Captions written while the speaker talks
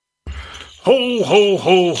Ho, ho,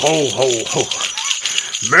 ho, ho, ho, ho.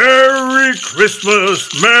 Merry Christmas,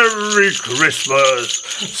 Merry Christmas.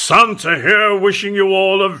 Santa here wishing you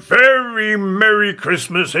all a very Merry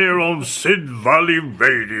Christmas here on Sid Valley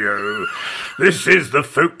Radio. This is the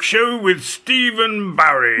Folk Show with Stephen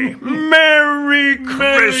Barry. Merry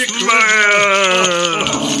Christmas!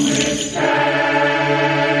 On this day,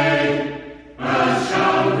 bells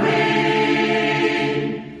shall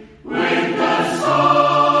ring with the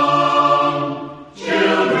song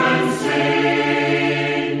children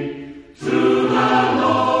sing to the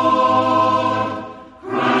Lord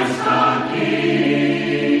Christ our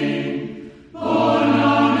King, born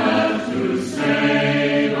on earth to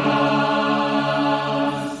save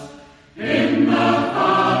us. Him the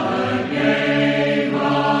Father gave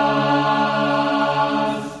us.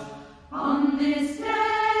 On this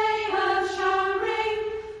day bells shall ring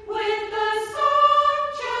with the song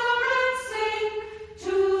children sing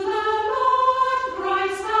to the Lord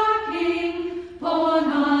Christ our King, born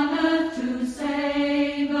on earth to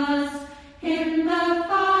save us. Him the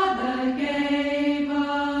Father gave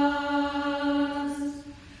us.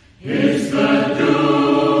 Is the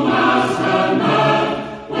doom as the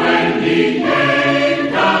mirth when he came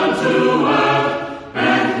down to earth?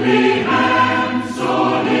 Bethlehem saw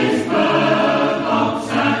his birth, ox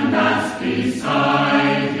and ass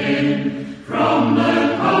beside him, from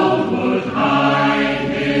the cold would hide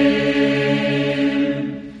him.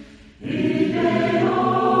 Ide-o,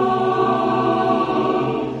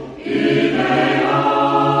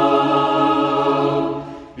 Ide-o,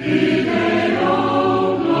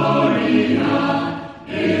 Ide-o, Gloria,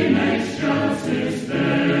 in excelsis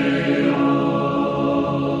Deo.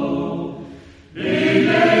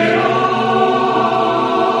 Ide-o,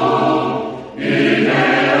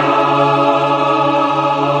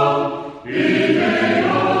 Ide-o,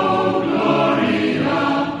 Ide-o, Gloria,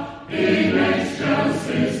 in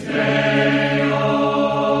excelsis Deo.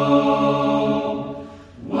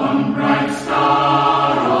 One bright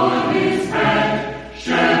star o'er his head,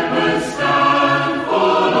 shepherds stand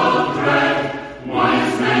full of dread.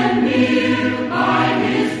 Wise men kneel by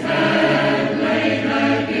his bed, lay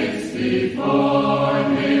their gifts before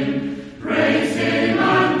him, praise him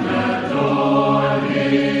and adore him.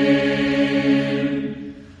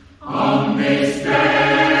 On this day,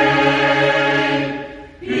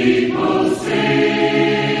 people sing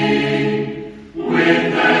with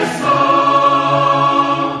their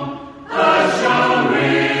song, earth shall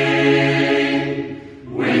ring,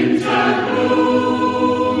 winter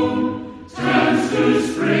gloom turns to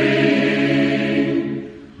spring,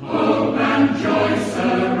 hope and joy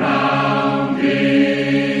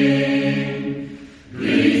surrounding,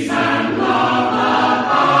 peace and love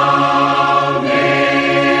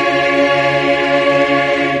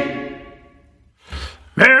abounding.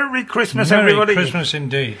 Merry Christmas, Merry everybody. Christmas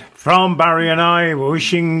indeed. From Barry and I,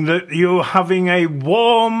 wishing that you're having a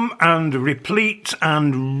warm and replete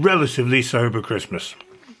and relatively sober Christmas.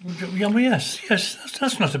 Yeah, well, yes,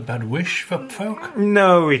 that's not a bad wish for folk.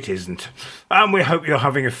 No, it isn't. And we hope you're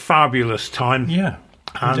having a fabulous time. Yeah,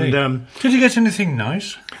 And, indeed. Did you get anything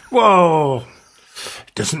nice? Well,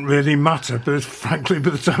 it doesn't really matter, but frankly, by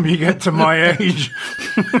the time you get to my age,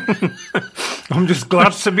 I'm just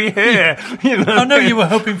glad to be here. You know? I know you were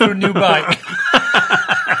hoping for a new bike.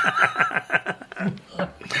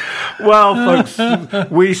 Well, folks,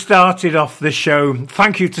 we started off the show.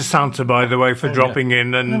 Thank you to Santa, by the way, for dropping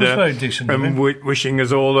in and, That was very decent of him. wishing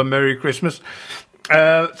us all a Merry Christmas.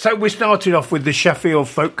 So we started off with the Sheffield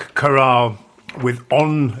Folk Chorale with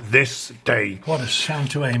On This Day. What a sound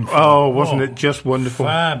to aim for. Oh, wasn't it just wonderful?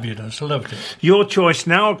 Fabulous, loved it. Your choice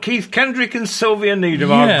now, Keith Kendrick and Sylvia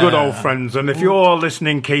Needham, our Yeah. good old friends. And if you're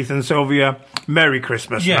listening, Keith and Sylvia, Merry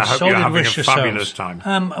Christmas. And I Yes, hope so you're did having a wish fabulous yourselves.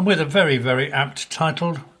 time. With a very, very apt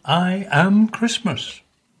title, I Am Christmas.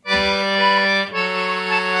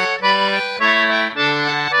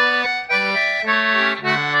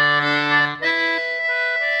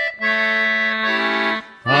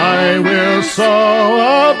 I will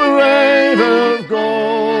sow a braid of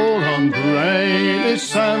gold on grey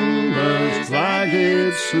December's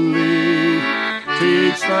ragged sleeve.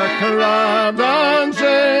 Teach the crabbed and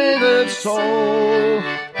jaded soul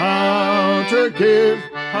how to give,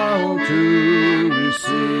 how to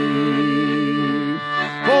receive.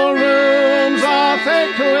 For rooms are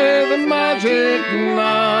thick with magic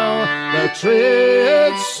now, the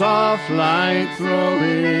tree its soft light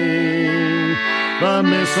throwing. The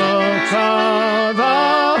mistletoe,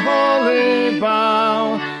 the holy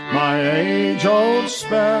bough, my age-old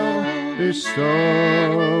spell bestowing.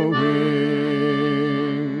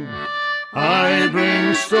 I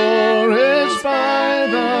bring stories by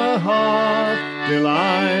the heart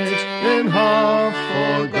delight in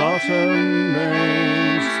half-forgotten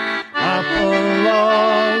names. Apple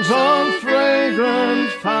logs on fragrant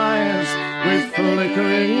fires with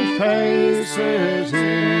flickering faces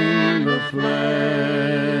in the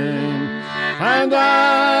flame. And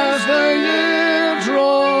as the year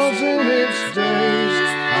draws in its days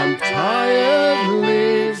and tired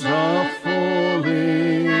leaves are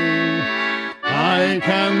falling, I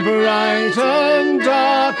can brighten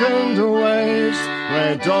darkened ways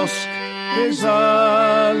where dusk is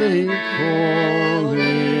early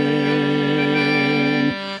calling.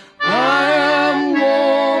 I am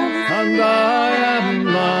warmth and I am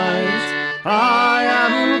light, I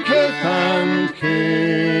am kith and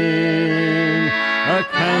kin, a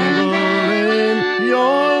candle in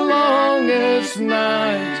your longest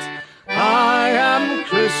night. I am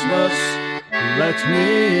Christmas, let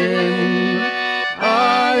me in.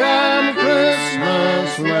 I am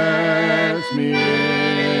Christmas, let me in.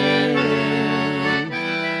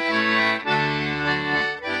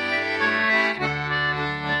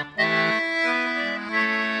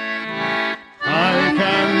 I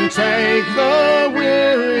can take the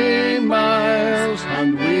weary miles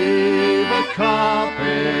and weave a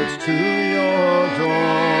carpet to your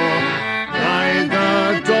door. Guide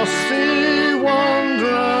the dusty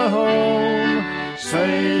wanderer home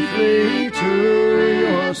safely to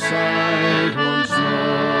your side once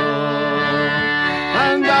more.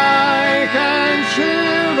 And I can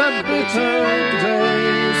cheer the bitter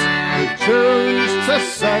days with tunes to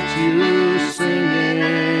set you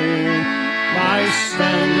singing. My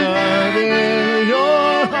standard in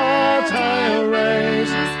your heart I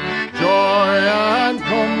raise, joy and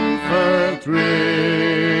comfort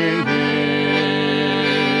bringing.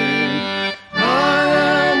 I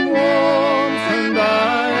am warmth and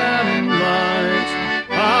I am light,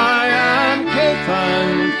 I am kith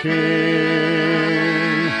and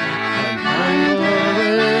kin, a candle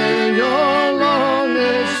in your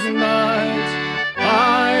longest night.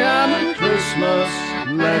 I am Christmas,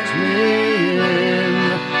 let me in.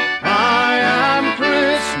 I am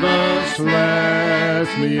Christmas, let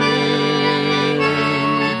me in.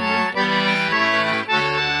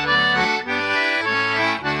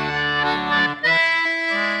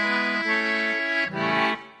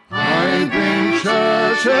 I bring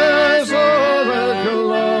churches all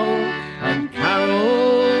aglow and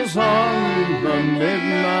carols on the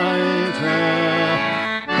midnight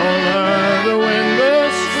air. Colour the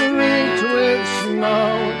window street with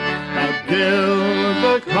snow and gild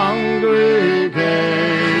the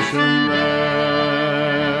congregation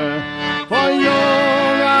there. For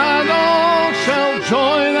young and old shall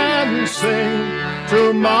join and sing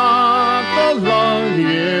to mark the long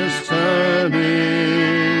year's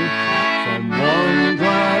turning. From one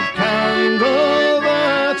glad candle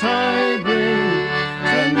that I bring,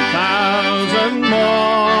 10,000 more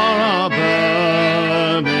are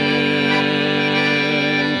burning.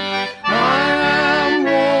 I am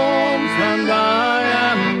warmth and I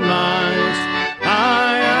am light,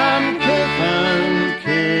 I am kith and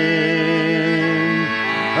kin,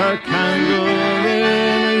 a candle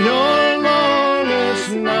in your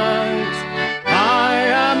longest night. I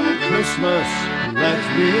am Christmas,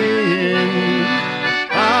 let me in.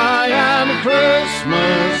 I am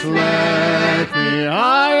Christmas, let me.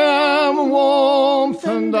 I am warmth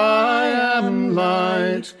and I am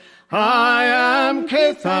light, I am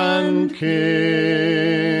kith and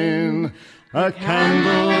kin, a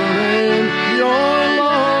candle in your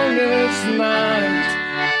longest night.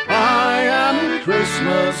 I am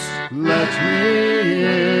Christmas, let me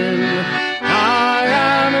in. I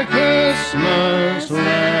am Christmas,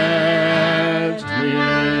 let me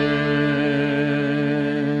in.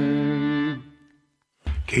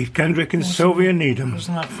 Keith Kendrick and Sylvia Needham.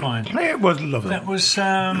 Wasn't that fine? It was lovely. That was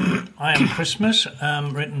I Am Christmas,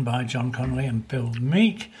 written by John Connolly and Bill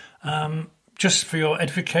Meek. Just for your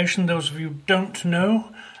edification, those of you who don't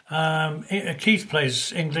know, Keith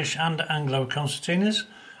plays English and Anglo concertinas,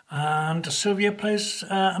 and Sylvia plays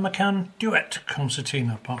a McCann duet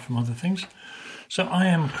concertina, apart from other things. So I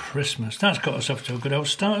Am Christmas. That's got us off to a good old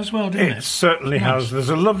start as well, didn't it? It certainly has. There's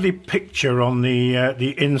a lovely picture on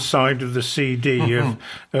the inside of the CD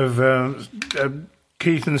of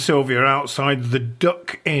Keith and Sylvia outside the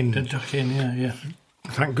Duck Inn. The Duck Inn, yeah.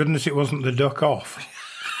 Thank goodness it wasn't the Duck Off.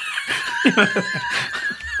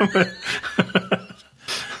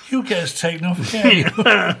 You get us taken off again.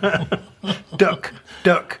 Duck.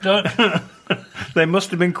 They must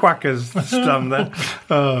have been quackers stand there.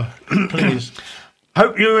 Please.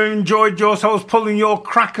 Hope you enjoyed yourselves pulling your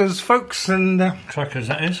crackers, folks, and Crackers,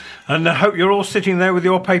 that is. And I hope you're all sitting there with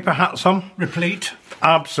your paper hats on. Replete.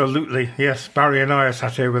 Absolutely, yes. Barry and I are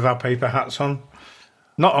sat here with our paper hats on.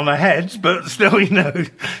 Not on our heads, but still, I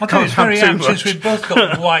think it's very apt since we've both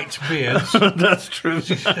got white beards. That's true.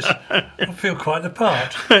 I feel quite the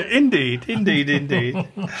part. Indeed.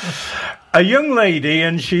 A young lady,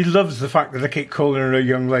 and she loves the fact that I keep calling her a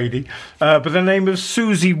young lady, by the name of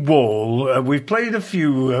Susie Wall. We've played a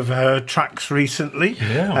few of her tracks recently.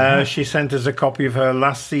 Yeah. She sent us a copy of her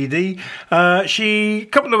last CD. She, a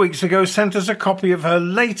couple of weeks ago, sent us a copy of her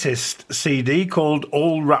latest CD called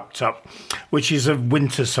All Wrapped Up, which is of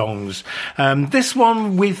winter songs. This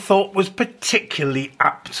one we thought was particularly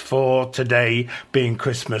apt for today being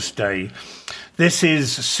Christmas Day. This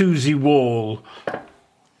is Susie Wall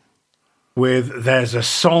with There's a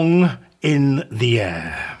Song in the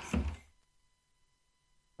Air.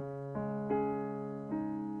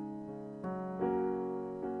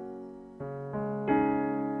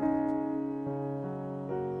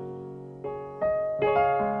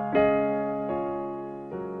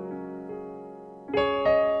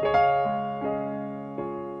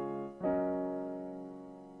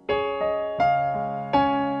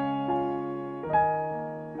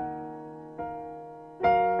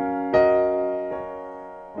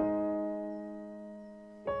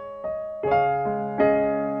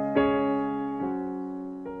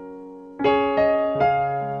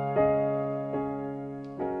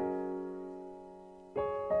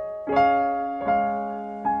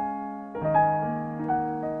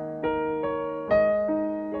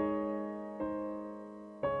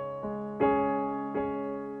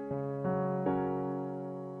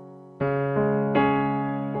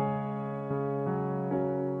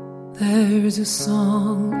 There's a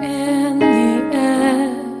song in the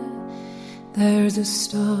air, there's a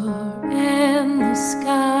star in the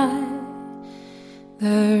sky,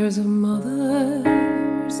 there's a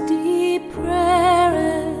mother's deep prayer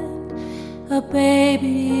and a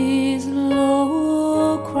baby's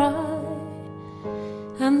low cry,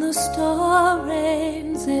 and the star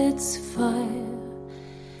rains its fire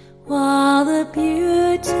while the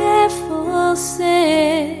beautiful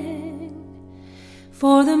sing.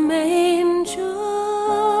 For the manger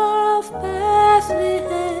of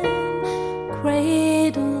Bethlehem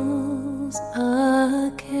cradles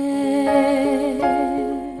a king.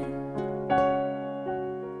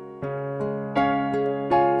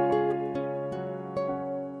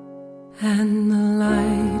 And the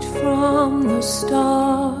light from the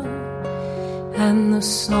star and the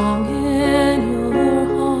song in your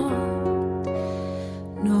heart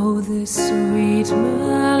know this sweet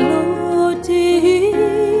melody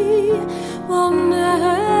will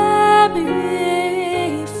never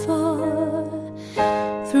be far.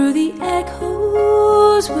 Through the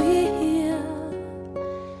echoes we hear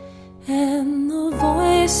and the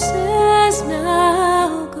voices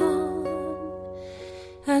now gone,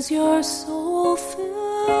 as your soul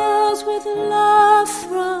fills with love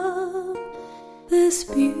from this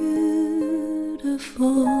beautiful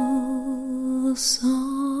song.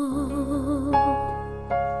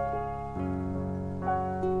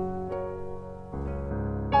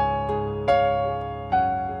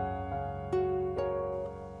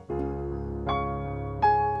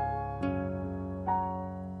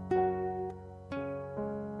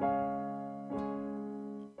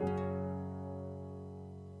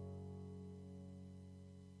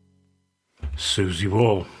 Susie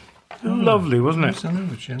Wall. Lovely, wasn't it?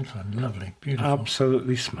 Absolutely, gentleman. Lovely, beautiful.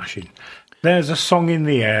 Absolutely smashing. There's a song in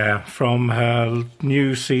the air from her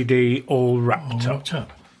new CD, All Wrapped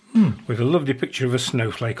Up, with a lovely picture of a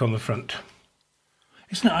snowflake on the front.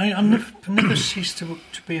 Isn't it? I never cease to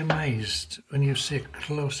be amazed when you see a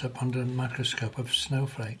close-up under a microscope of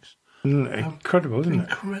snowflakes. Incredible, isn't it?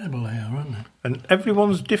 Incredible they are, aren't they? And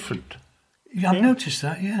everyone's different. Yeah, I've noticed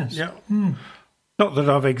that, yes. Yeah. Not that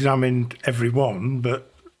I've examined every one,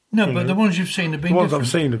 but... No, but the ones you've seen have been different. different. I've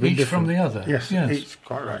seen have been each different. from the other. Yes, it's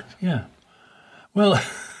quite right. Yeah. Well,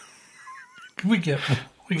 we get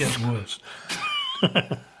worse.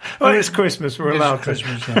 Well, it's Christmas, we're allowed to.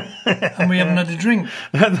 Christmas, yeah. And we haven't had a drink.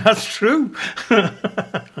 That's true.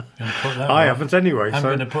 I haven't anyway. I'm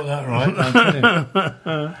going to put that right. I'll tell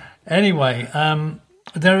you. Anyway,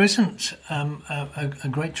 there isn't a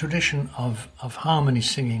great tradition of harmony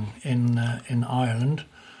singing in Ireland,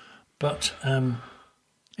 but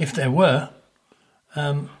if there were,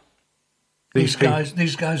 these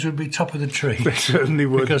guys would be top of the tree. They certainly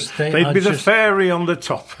would. Because they'd be the fairy on the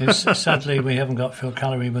top. Sadly, we haven't got Phil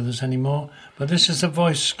Callery with us anymore, but this is the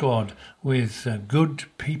Voice Squad with Good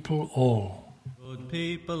People All. Good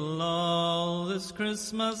people all this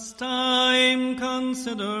Christmas time,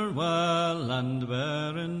 consider well and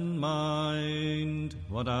bear in mind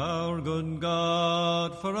what our good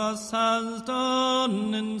God for us has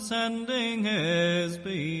done in sending his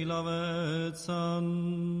beloved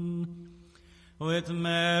Son. With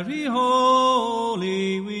Mary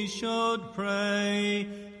holy we should pray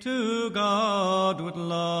to God with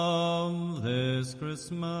love this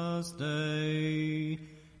Christmas day.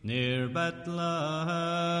 Near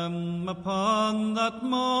Bethlehem upon that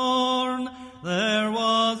morn there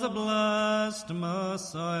was a blessed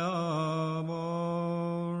Messiah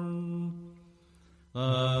born.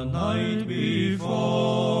 The night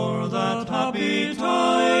before that happy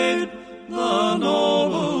tide, the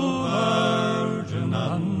noble Virgin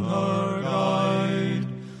and her guide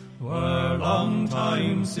were long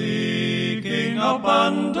time seeking up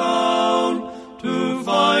and down to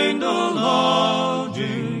find a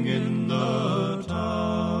lodging in the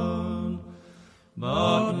town.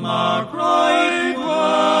 But mark right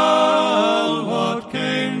well what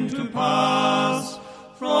came to pass.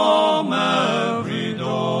 From every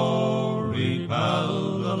door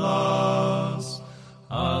repelled, alas,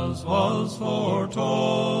 as was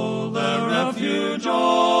foretold, their refuge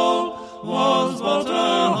all was but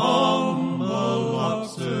a humble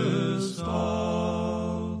ox's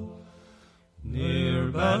stall. Near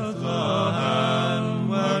Bethlehem,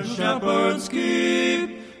 where shepherds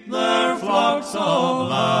keep their flocks of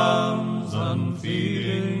lambs and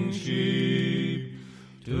feeding sheep,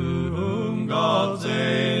 to whom God's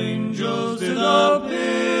angels did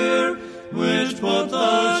appear, which put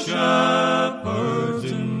the shepherds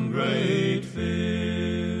in great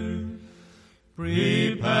fear.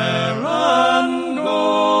 Prepare and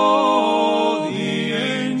go, the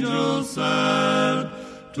angel said,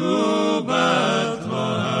 to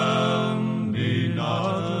Bethlehem, be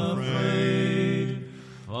not afraid,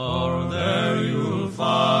 for there you'll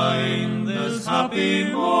find this happy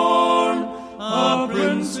morn, a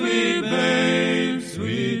princely babe,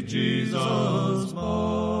 sweet Jesus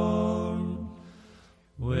born.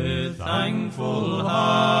 With thankful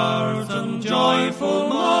heart and joyful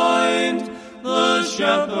mind, the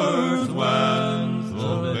shepherds went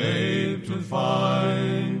the babe to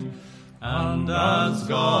find. And as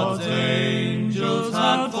God's angels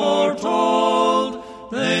had foretold,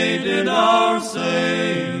 they did our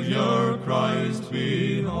Saviour Christ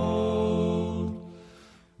behold.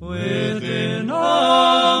 Within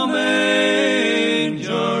a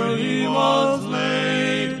manger he was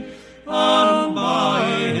laid, and by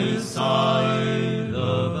his side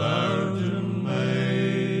the Virgin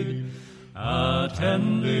Maid,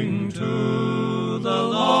 attending to the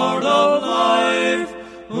Lord of life,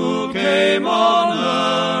 who came on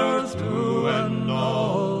earth to end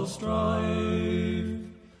all strife.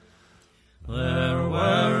 There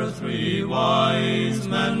were 3 wise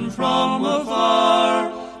men from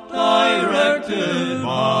afar, directed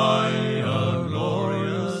by a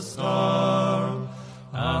glorious star,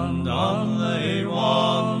 and on they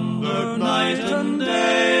wandered night and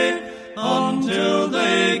day, until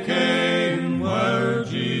they came where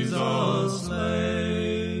Jesus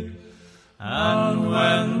lay. And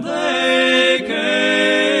when they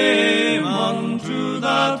came unto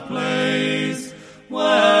that place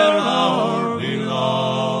where our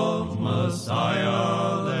beloved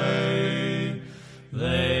Messiah lay,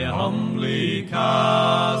 they humbly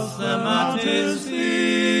cast them at his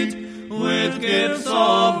feet with gifts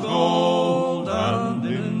of gold and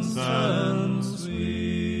incense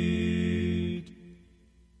sweet.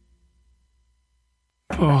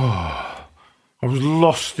 Oh, I was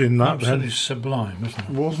lost in that Absolutely then. sublime,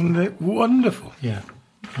 Wasn't it wonderful? Yeah,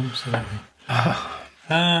 absolutely.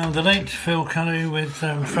 The late Phil Kelly with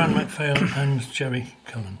Fran MacPhail and Jerry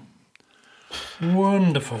Cullen.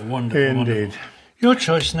 Wonderful, wonderful, Indeed. wonderful. Your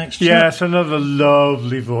choice next, Chuck. Yes, another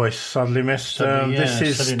lovely voice, sadly missed. Sadly, yeah, this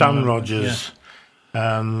is sadly Stan not, Rogers.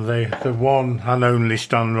 The one and only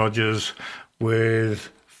Stan Rogers with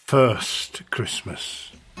First Christmas.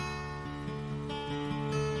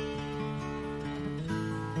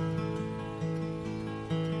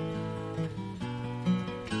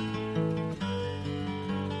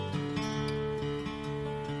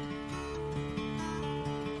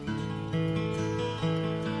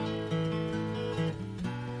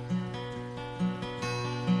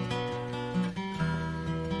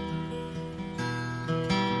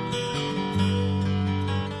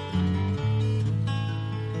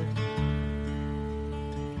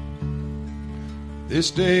 This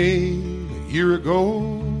day, a year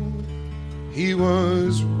ago, he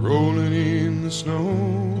was rolling in the snow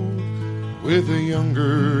with a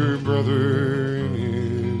younger brother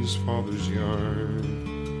in his father's yard.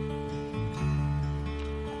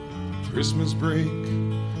 Christmas break,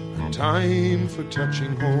 a time for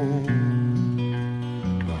touching home,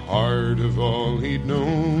 the heart of all he'd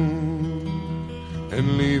known,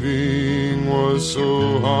 and leaving was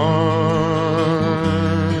so hard.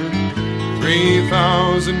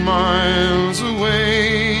 3,000 miles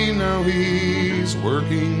away, now he's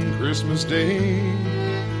working Christmas Day,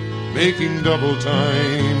 making double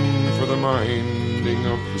time for the minding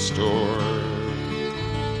of the store.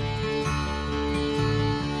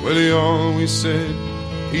 Well, he always said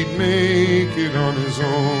he'd make it on his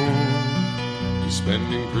own. He's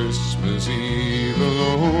spending Christmas Eve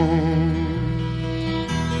alone.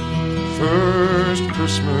 First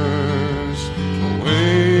Christmas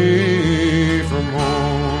away from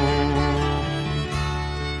home.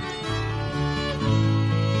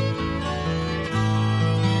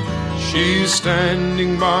 She's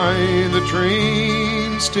standing by the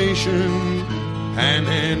train station,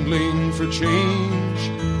 panhandling for change.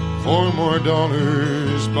 4 more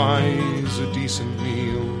dollars buys a decent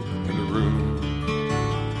meal and a room.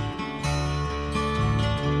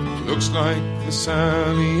 Looks like the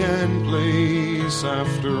Sally Ann place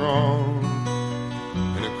after all,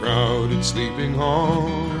 in a crowded sleeping hall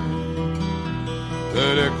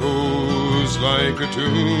that echoes like a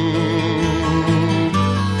tune.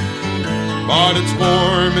 But it's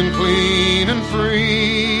warm and clean and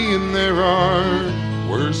free, and there are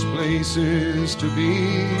worse places to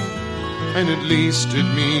be, and at least it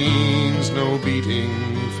means no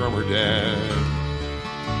beating from her dad.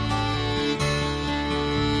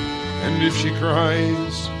 And if she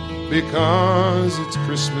cries because it's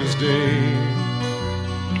Christmas Day,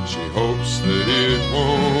 she hopes that it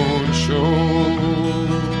won't show.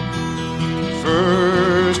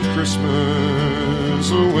 First Christmas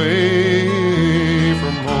away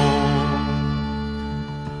from home.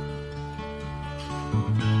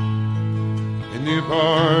 In the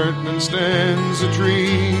apartment stands a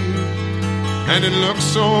tree, and it looks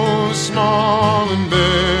so small and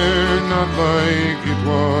bare, not like it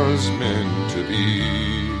was meant to be.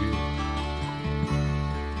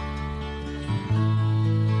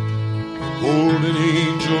 Golden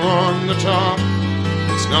angel on the top,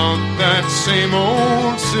 it's not that same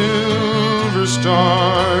old silver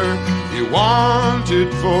star you wanted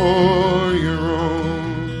for your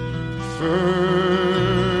own.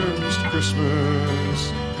 First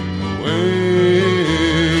Christmas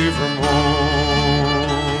away from home.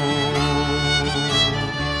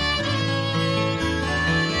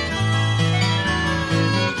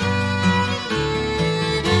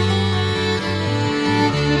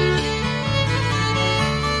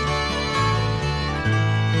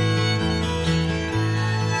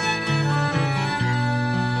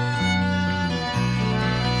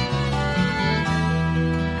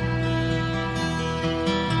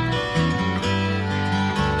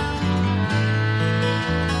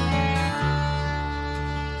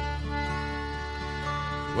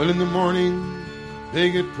 Well, in the morning they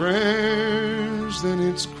get prayers, then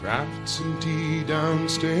it's crafts and tea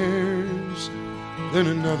downstairs, then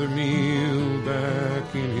another meal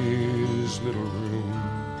back in his little room,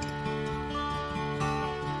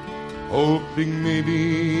 hoping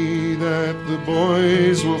maybe that the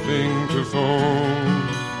boys will think to phone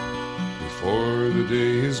before the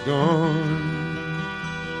day is gone.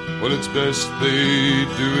 Well, it's best they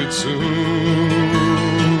do it soon.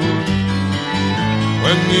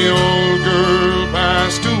 When the old girl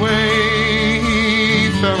passed away, he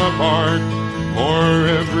fell apart more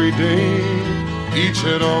every day. Each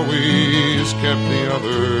had always kept the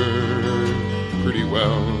other pretty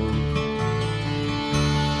well.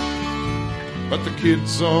 But the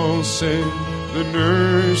kids all said the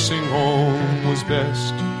nursing home was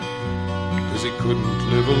best, 'cause he couldn't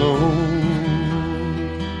live alone.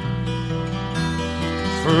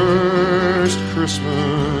 First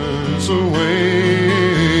Christmas away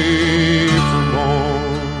from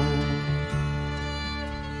home.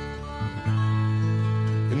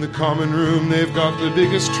 In the common room they've got the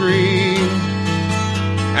biggest tree,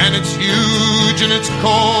 and it's huge and it's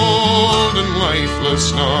cold and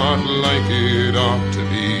lifeless, not like it ought to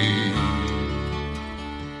be.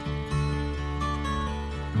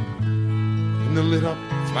 And the lit up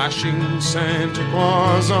flashing Santa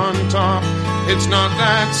Claus on top, it's not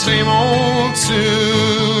that same old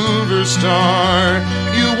silver star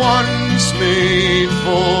you once made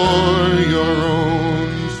for your own.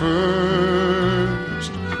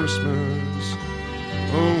 First Christmas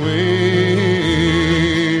away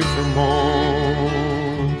from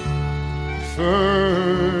home.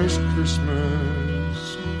 First Christmas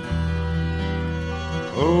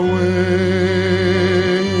away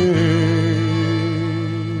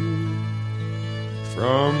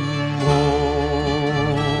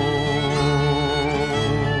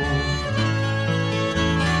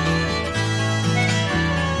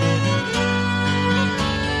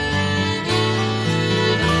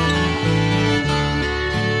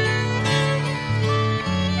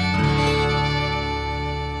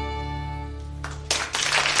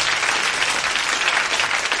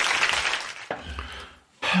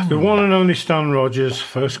The one and only Stan Rogers,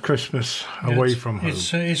 First Christmas Away from Home.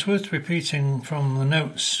 It's worth repeating from the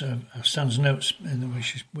notes, Stan's notes,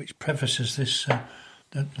 which prefaces this,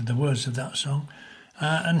 the words of that song.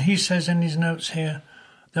 And he says in his notes here,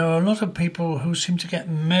 there are a lot of people who seem to get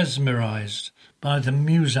mesmerised by the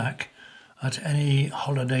music at any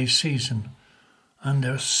holiday season. And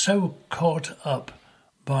they're so caught up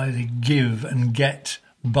by the give and get,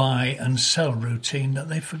 buy and sell routine that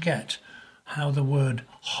they forget how the word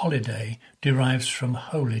holiday derives from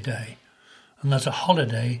holy day, and that a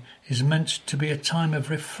holiday is meant to be a time of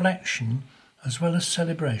reflection as well as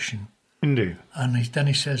celebration. Indeed. And then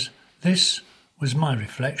he says, this was my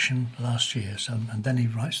reflection last year. And then he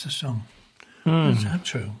writes the song. How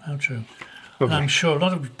true. And I'm sure a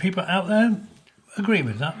lot of people out there agree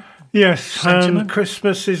with that. Yes, and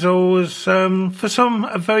Christmas is always, for some,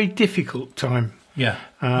 a very difficult time. Yeah,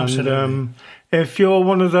 and, absolutely. If you're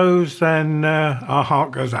one of those, then our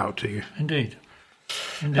heart goes out to you. Indeed.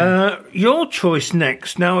 Your choice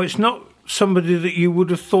next. Now, it's not somebody that you would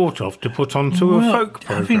have thought of to put onto a folk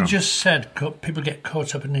programme. Having just said people get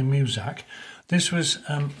caught up in the music, this was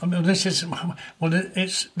this is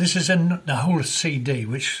the whole CD,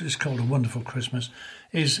 which is called A Wonderful Christmas,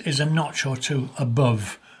 is a notch or two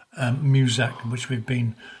above music, which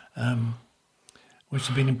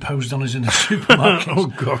have been imposed on us in the supermarkets. Oh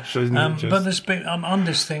gosh, isn't it just... But there's been on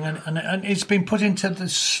this thing, and it's been put into the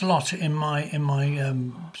slot in my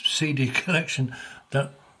CD collection.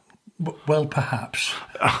 That, well, perhaps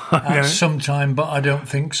at some time, but I don't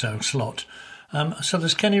think so. Slot. So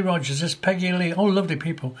there's Kenny Rogers, there's Peggy Lee, all lovely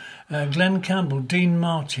people. Glenn Campbell, Dean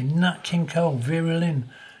Martin, Nat King Cole, Vera Lynn.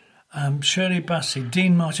 Shirley Bassey,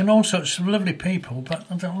 Dean Martin, all sorts of lovely people, but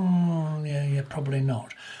I thought, yeah, probably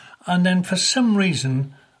not. And then for some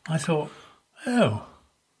reason, I thought, that'll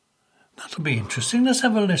be interesting, let's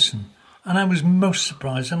have a listen. And I was most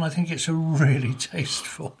surprised, and I think it's a really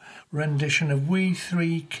tasteful rendition of We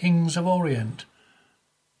Three Kings of Orient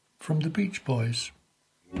from the Beach Boys.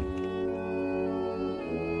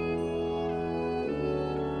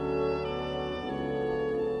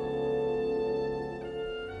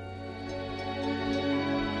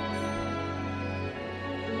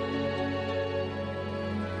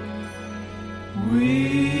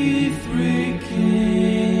 We three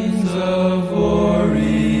kings of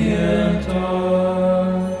Orient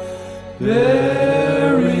are,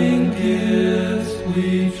 bearing gifts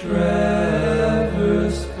we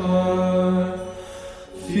traverse far,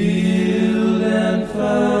 field and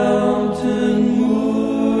fountain,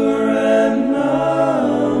 moor and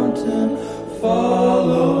mountain,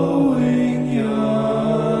 following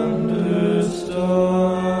yonder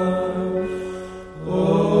star.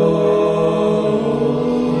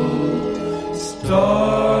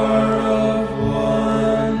 Star of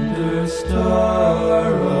wonder,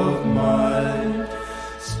 star of might,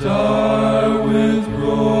 star with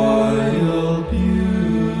royal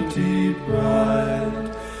beauty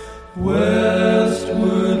bright,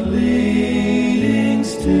 westward leading,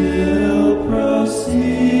 still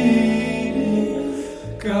proceeding,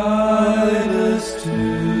 guide us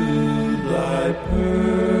to thy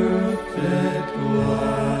perfect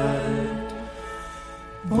light.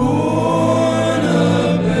 Born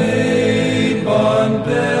a babe on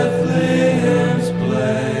Bethlehem's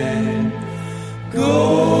plain,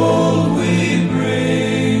 gold we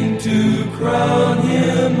bring to crown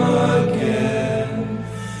him again,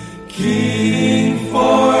 King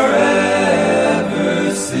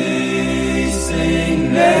forever,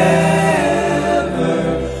 ceasing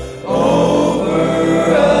never,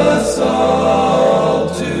 over us all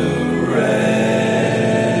to reign.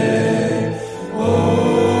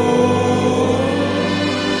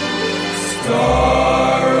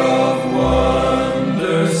 Star of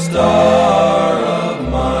wonder, star of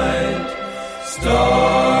might,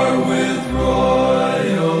 star with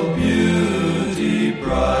royal beauty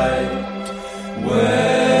bright,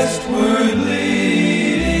 westward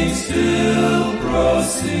leading, still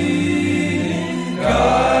proceeding,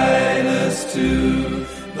 guide us to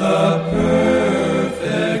the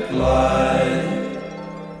perfect light.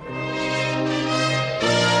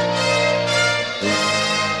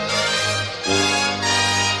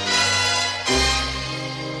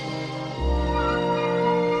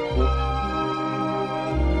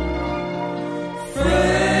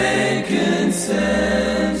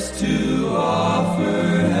 Frankincense to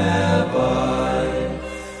offer have I,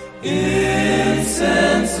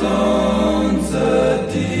 incense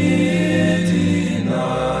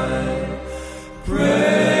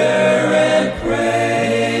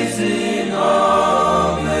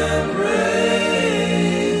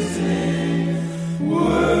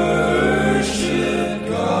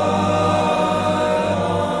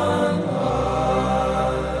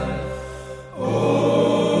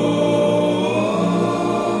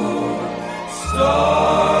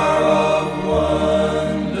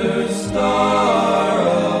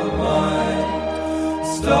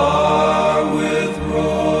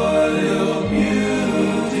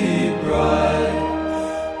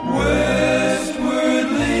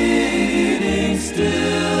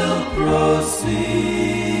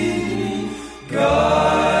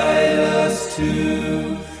guide us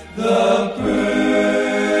to the perfect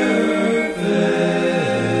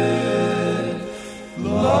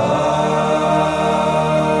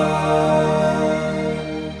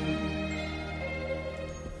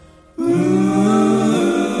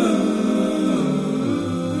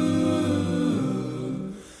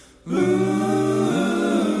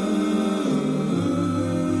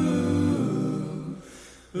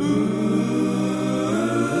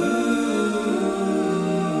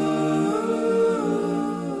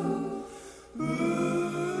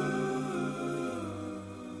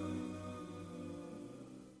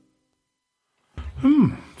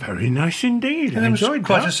Very nice indeed. I It was enjoyed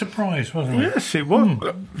quite that. a surprise, wasn't it? Yes, it was.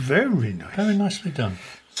 Very nice. Very nicely done.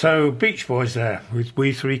 So, Beach Boys there with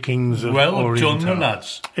We Three Kings of Well Oriental. done, the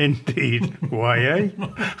lads. Indeed. Why,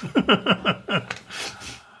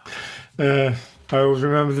 I always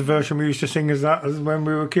remember the version we used to sing as that as when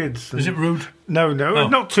we were kids. Is it rude? No, Oh.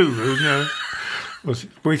 not too rude, no. Was it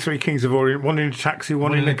We Three Kings of Orient, one in a taxi,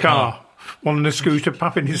 one in a car. One in a scooter,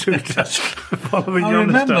 pap in his scooter. Following I you on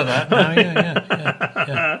the remember stuff. that now,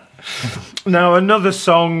 yeah. Now, another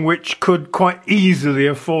song which could quite easily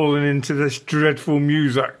have fallen into this dreadful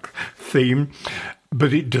music theme,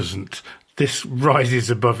 but it doesn't. This rises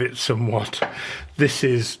above it somewhat. This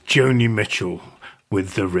is Joni Mitchell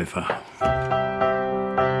with The River.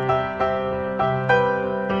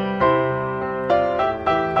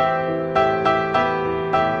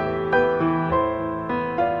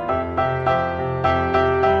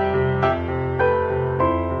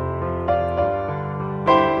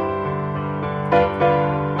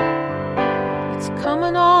 It's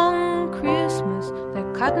coming on Christmas.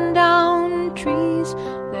 They're cutting down trees.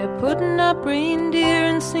 They're putting up reindeer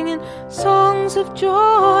and singing songs of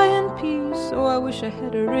joy and peace. Oh, I wish I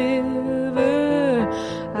had a river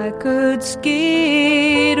I could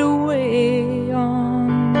skate away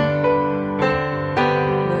on.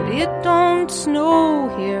 But it don't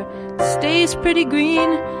snow here. It stays pretty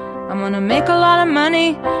green. I'm gonna make a lot of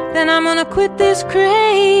money, then I'm gonna quit this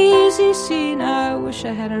crazy scene. I wish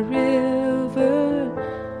I had a river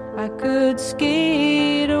I could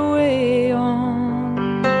skate away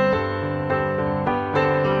on.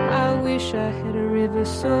 I wish I had a river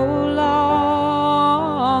so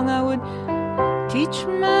long I would teach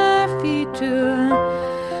my feet to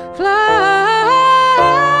fly.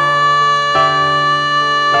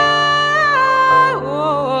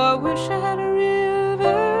 Oh, I wish I had a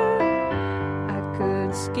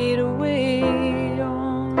skate away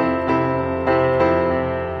on.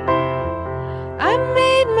 I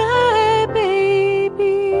made my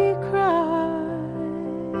baby cry.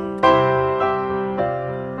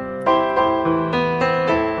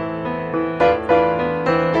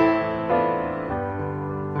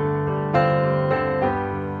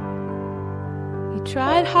 He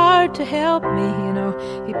tried hard to help me, you know.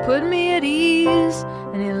 He put me at ease,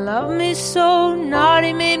 and he loved me so.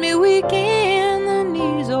 Naughty made me weak in the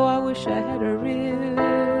knees. Oh, I wish I had a river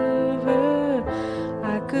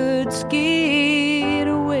I could skate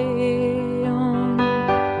away on.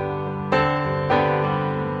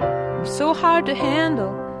 I'm so hard to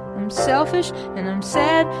handle. I'm selfish and I'm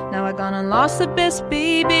sad. Now I gone and lost the best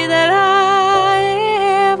baby that I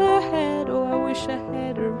ever had. Oh, I wish I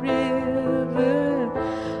had a river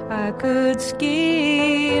I could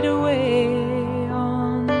skate away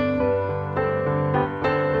on.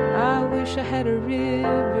 I wish I had a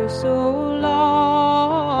river so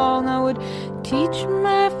long I would teach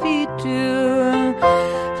my feet to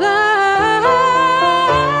fly.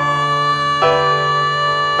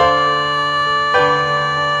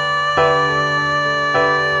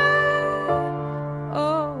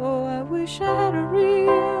 Oh, I wish I had a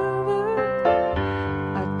river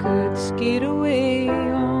I could skate away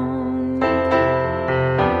on.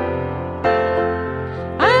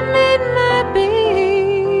 I made my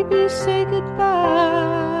baby say goodbye.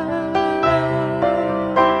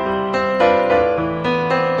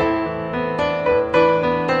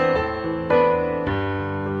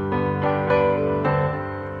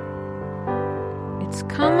 It's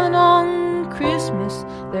coming on Christmas.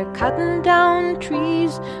 They're cutting down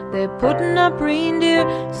trees. They're putting up reindeer,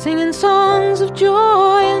 singing songs of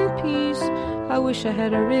joy and peace. I wish I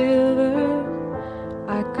had a river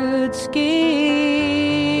I could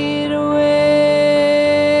skate away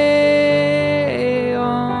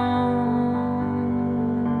on.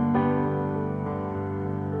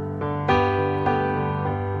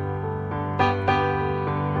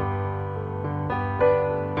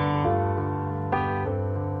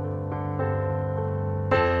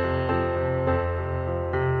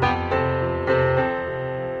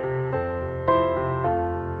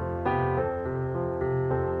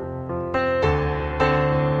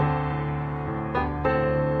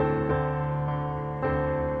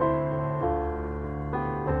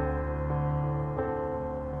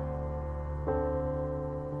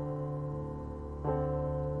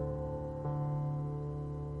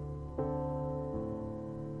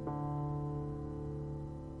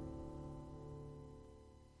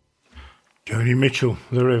 Joni Mitchell,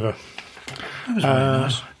 The River. That was very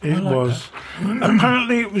nice. It I like was.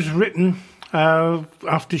 Apparently it was written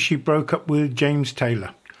after she broke up with James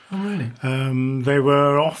Taylor. Oh, really? They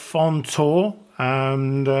were off on tour,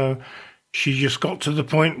 and she just got to the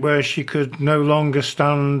point where she could no longer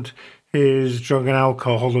stand his drug and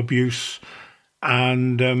alcohol abuse,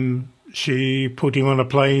 and she put him on a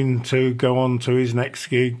plane to go on to his next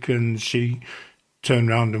gig, and she turned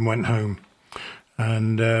around and went home.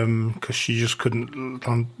 And because she just couldn't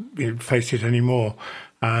face it anymore,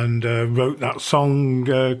 and wrote that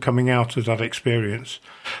song coming out of that experience.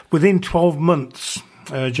 Within 12 months,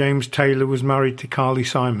 James Taylor was married to Carly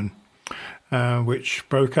Simon, which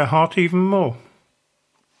broke her heart even more.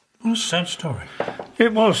 What a sad story.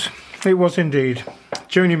 It was indeed.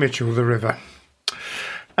 Joni Mitchell, The River.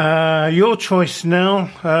 Your choice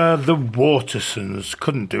now, the Watersons.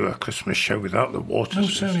 Couldn't do a Christmas show without the Watersons. No,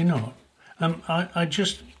 certainly not. I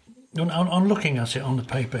just, on looking at it on the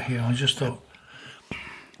paper here, I just thought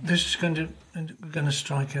this is going to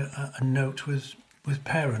strike a note with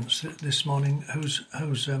parents this morning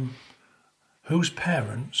whose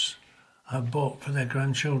parents have bought for their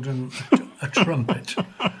grandchildren a trumpet,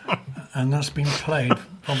 and that's been played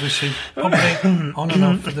probably on and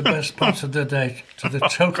off for the best parts of the day to the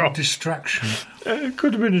total distraction. It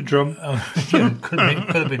could have been a drum. Yeah, could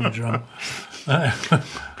have been a drum.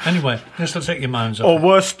 Anyway, this will take your minds off. Or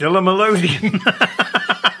worse still, a melodeon.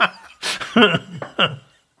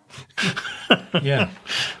 Yeah.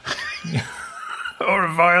 Or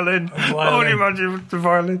a violin. Only imagine the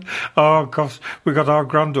violin. Oh, gosh. We got our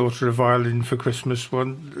granddaughter a violin for Christmas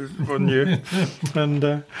one year.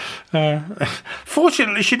 And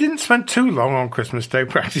fortunately, she didn't spend too long on Christmas Day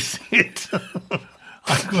practicing it.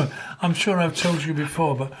 I'm sure I've told you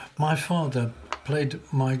before, but my father played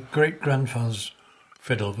my great-grandfather's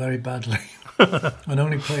fiddle very badly and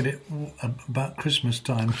only played it about Christmas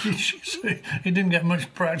time. He didn't get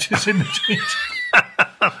much practice in between.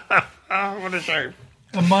 Oh, what a shame.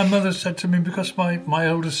 And my mother said to me, because my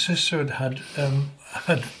older sister had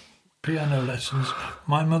piano lessons,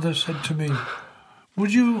 my mother said to me,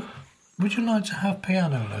 would you like to have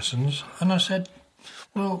piano lessons? And I said,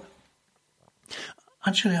 well,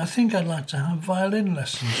 actually, I think I'd like to have violin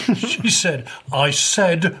lessons. She said,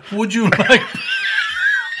 would you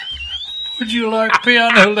like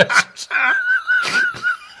piano lessons?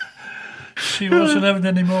 She wasn't having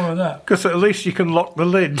any more of that. Because at least you can lock the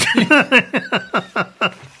lid.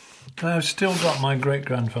 I've still got my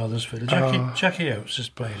great-grandfather's fiddle. Jackie Oates has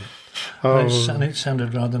played it. Oh. And it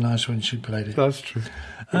sounded rather nice when she played it. That's true.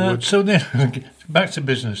 So then, back to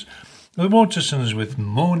business. The Watersons with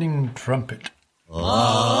Morning Trumpet.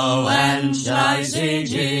 Oh, when shall I see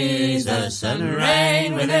Jesus and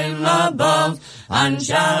reign with him above, and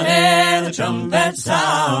shall hear the trumpet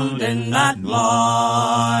sound in that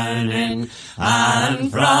morning,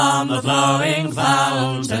 and from the flowing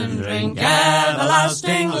fountain drink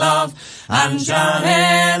everlasting love, and shall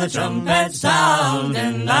hear the trumpet sound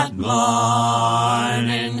in that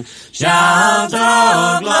morning. Shout,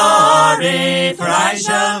 oh glory, for I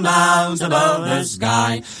shall mount above the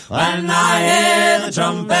sky, when I hear the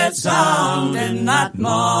trumpet sound in that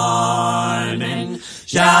morning.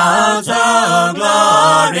 Shout, oh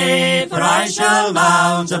glory, for I shall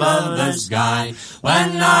mount above the sky,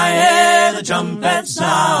 when I hear the trumpet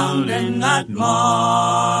sound in that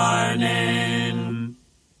morning.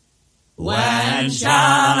 When shall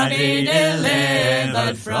I be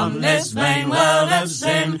delivered from this vain world of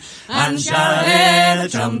sin, and shall hear the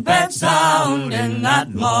trumpet sound in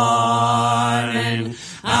that morning,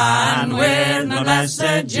 and with my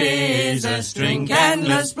blessed Jesus drink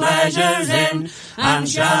endless pleasures in, and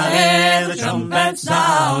shall hear the trumpet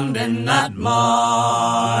sound in that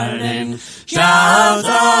morning. Shout,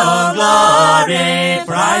 oh glory,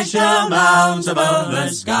 for I shall mount above the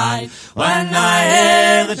sky, when I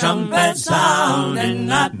hear the trumpet sound in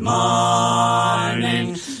that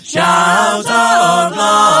morning. Shout, oh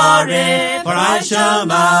glory, for I shall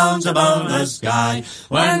mount above the sky,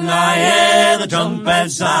 when I hear the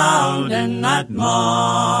trumpet sound in that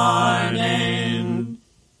morning.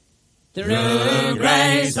 Through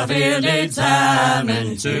grace I feel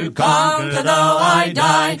determined to conquer though I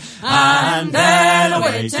die, and bear the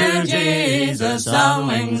way to Jesus on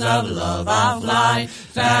wings of love I'll fly.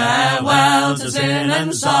 Farewell to sin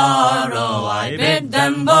and sorrow, I bid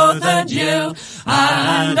them both adieu,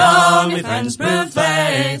 and all my friends prove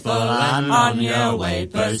faithful, and on your way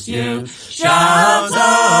pursue. Shout,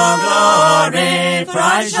 oh glory, for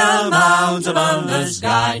I shall mount above the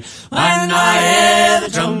sky, when I hear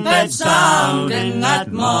the trumpet sound in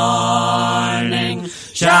that morning.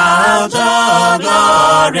 Shout of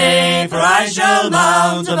glory, for I shall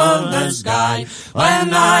mount above the sky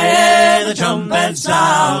when I hear the trumpet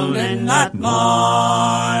sound in that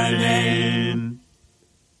morning.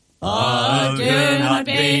 Oh, do not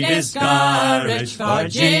be discouraged, for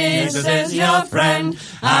Jesus is your friend,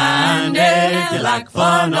 and if you lack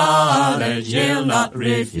for knowledge, he'll not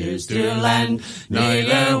refuse to lend.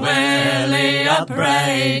 Neither will he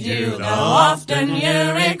upbraid you, though often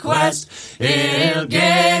you request. He'll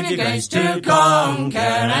give you grace to conquer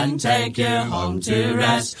and take you home to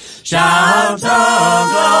rest. Shout of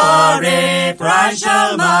glory, for I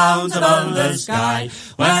shall mount above the sky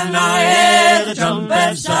when I hear the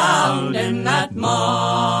trumpet sound in that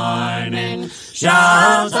morning.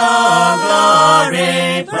 Shout of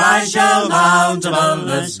glory, for I shall mount above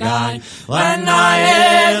the sky when I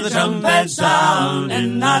hear the trumpet sound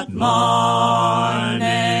in that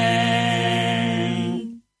morning.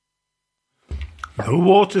 The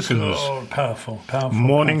Watersons. Oh, powerful.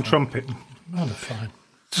 Morning powerful. trumpet. Rather fine.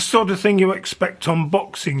 It's the sort of thing you expect on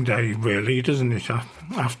Boxing Day, really, doesn't it?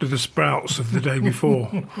 After the sprouts of the day before.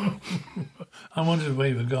 I wondered where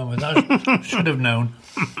you were going with that. Should have known.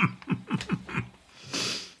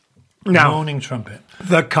 Now, Morning trumpet.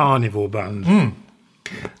 the Carnival Band.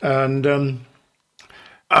 And,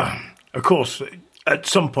 of course, at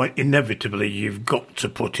some point, inevitably, you've got to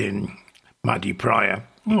put in Maddie Pryor.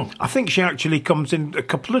 Oh. I think she actually comes in a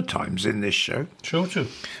couple of times in this show. Sure too.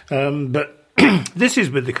 But this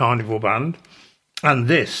is with the Carnival Band, and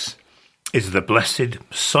this is the Blessed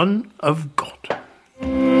Son of God.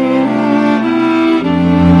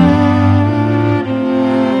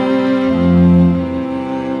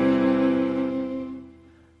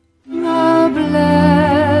 The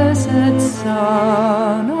blessed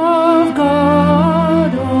Son of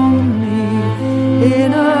God only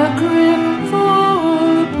in a crib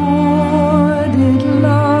for poor did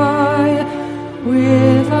lie,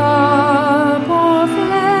 with a poor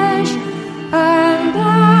flesh and a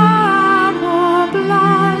poor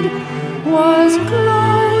blood was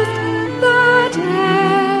clothed that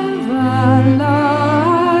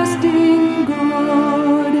everlasting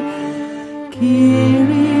good.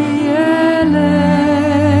 Kyrie eleison.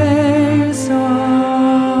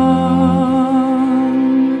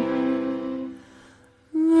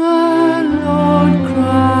 The Lord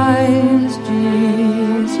Christ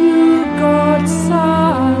Jesus, God's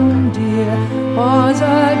Son dear, was a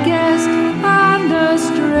guest and a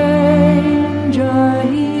stranger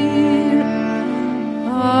here,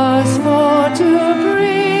 us for to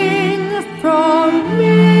bring from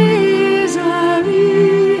misery,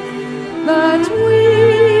 that we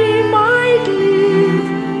might live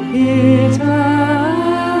eternally.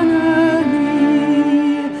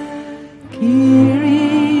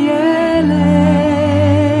 Kyrie eleison.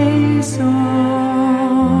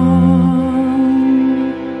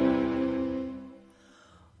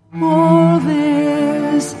 All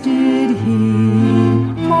this did he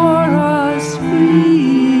for us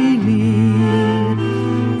freely,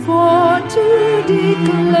 for to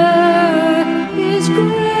declare his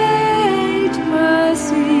great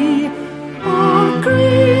mercy. All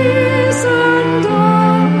Christendom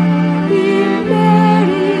be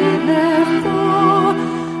merry therefore,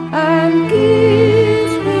 and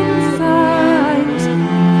give him thanks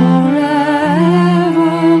forevermore.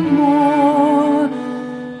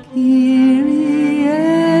 Kyrie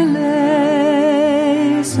eleison.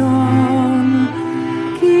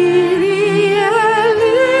 Kyrie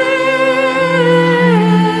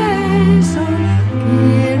eleison.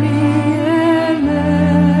 Kyrie eleison.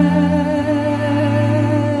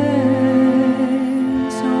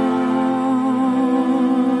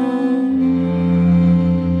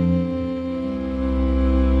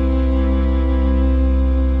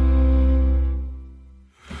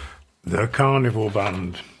 The Carnival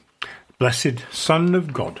Band. Blessed Son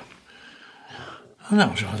of God. And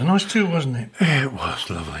that was rather nice too, wasn't it? It was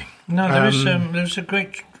lovely. No, there's a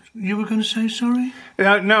great... You were going to say, sorry?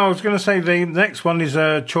 No, I was going to say the next one is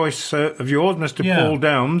a choice of yours, Mr. Yeah. Paul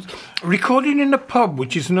Downs. Recording in a pub,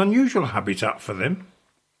 which is an unusual habitat for them.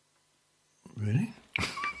 Really?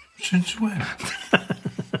 Since when?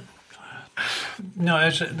 No,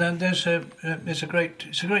 it's a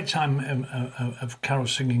great time of carol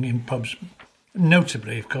singing in pubs,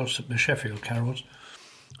 notably, of course, the Sheffield carols.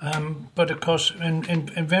 But of course,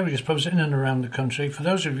 in various pubs in and around the country. For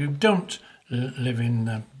those of you who don't live in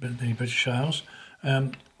the British Isles,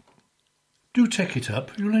 do take it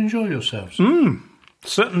up. You'll enjoy yourselves.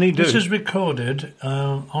 Certainly do. This is recorded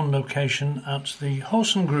on location at the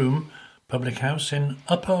Horse and Groom Public House in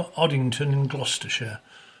Upper Oddington in Gloucestershire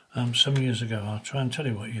some years ago. I'll try and tell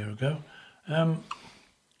you what year ago.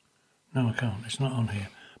 No, I can't. It's not on here.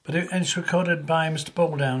 But it's recorded by Mr.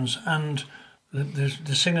 Paul Downs, and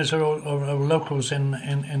the singers are all locals in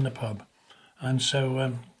the pub. And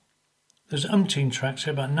so there's umpteen tracks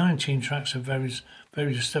here, about 19 tracks of various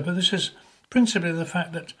stuff. But this is principally the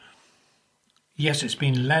fact that, yes, it's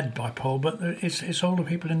been led by Paul, but it's all the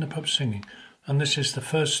people in the pub singing. And this is the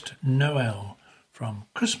first Noel from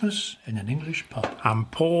Christmas in an English pub.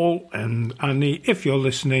 And Paul and Annie, if you're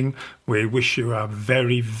listening, we wish you a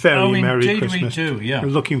very, very Merry Christmas. We do, yeah. We're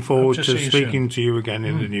looking forward to speaking soon. to you again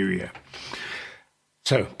in the new year.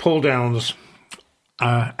 So, Paul Downs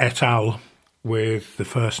et al. With the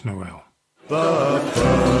first Noel. The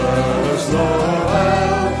first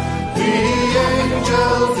Noel, the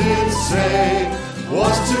angel did say,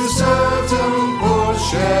 was to certain poor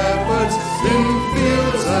shepherds in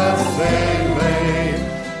fields as they lay,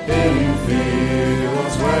 in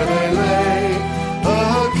fields where they lay,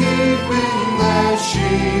 keeping their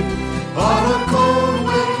sheep on a cold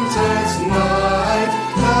winter's night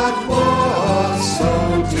that was so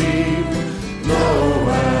deep. Noel,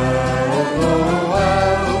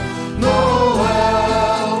 Noel, Noel,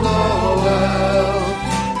 Noel,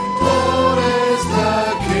 Lord is the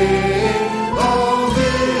King of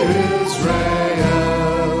Israel.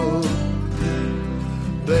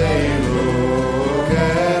 They looked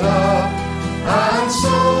up and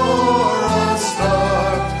saw a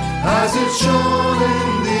star as it shone in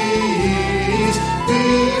the east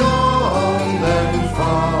beyond them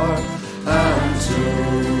far, and to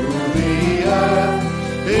the earth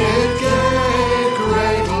it gave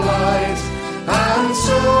great light, and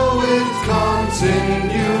so it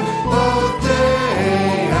continued both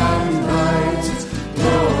day and night.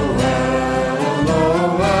 Noel,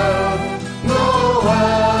 Noel,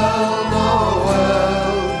 Noel, Noel,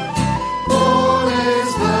 born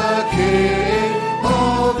is the King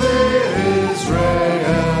of Israel.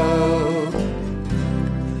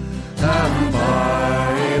 And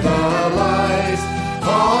by the light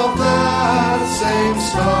of that same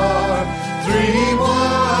star, 3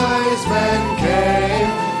 wise men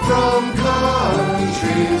came from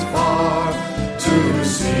countries far to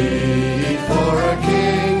seek for a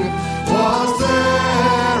king. Was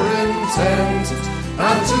their intent,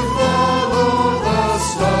 and to follow the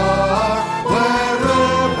star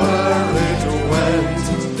wherever it went.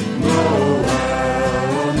 Noel,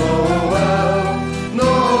 Noel,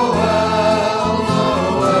 Noel,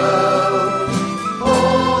 Noel,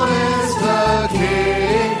 born is the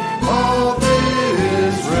King of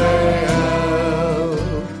Israel.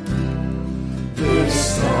 The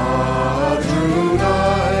star drew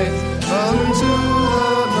nigh unto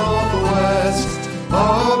the northwest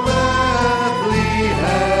of Bethlehem.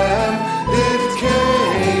 It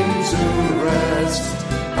came to rest,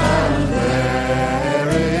 and there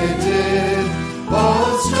it did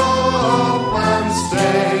both stop and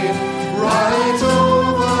stay, right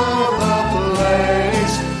over the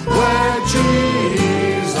place where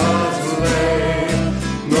Jesus lay.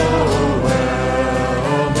 Noel,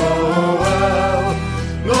 Noel,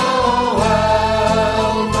 Noel,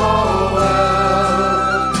 Noel,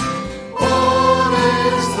 born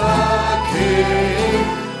is the King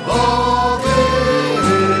of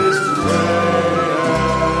Israel.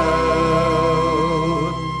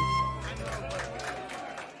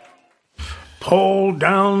 Paul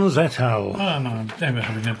Downs et al. Oh, no, they were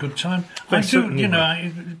having a good time. They I do, certainly you know,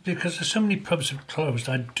 were. because there's so many pubs have closed,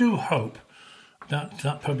 I do hope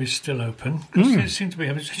that pub is still open, because they seem to be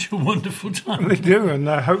having such a wonderful time. They do, and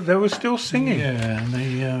I hope they were still singing. Yeah, and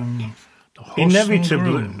the horse and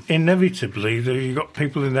groom. Inevitably, you got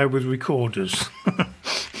people in there with recorders.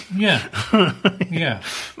 Yeah, yeah.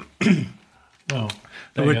 Well,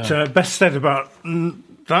 But best said about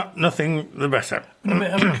that, nothing the better.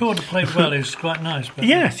 a recorder played well is quite nice, but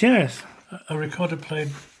Yes, yes. a recorder played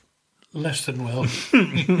less than well is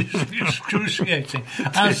excruciating.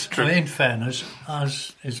 In fairness,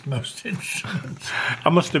 as is most instruments. I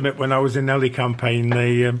must admit, when I was in Nelly campaign,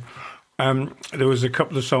 there was a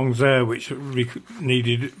couple of songs there which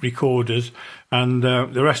needed recorders, and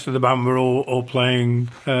the rest of the band were all playing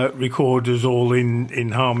recorders, all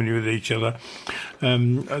in harmony with each other.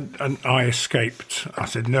 And I escaped. I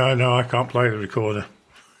said, no, I can't play the recorder.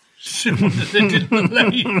 They didn't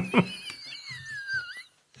let you.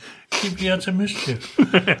 Keep you out of mischief.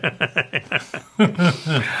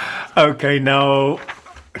 Okay, now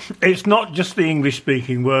it's not just the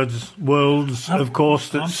English-speaking worlds, of course,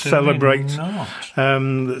 that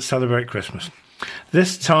celebrate Christmas.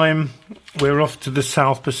 This time we're off to the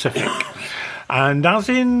South Pacific, and as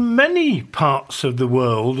in many parts of the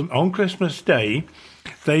world, on Christmas Day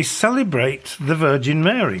they celebrate the Virgin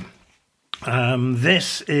Mary.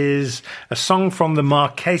 This is a song from the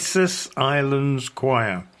Marquesas Islands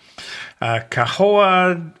Choir.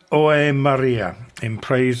 Cahoa Oe Maria, in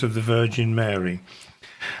praise of the Virgin Mary.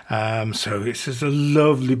 So this is a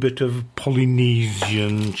lovely bit of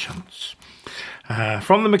Polynesian chants.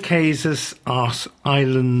 From the Marquesas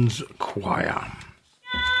Islands Choir.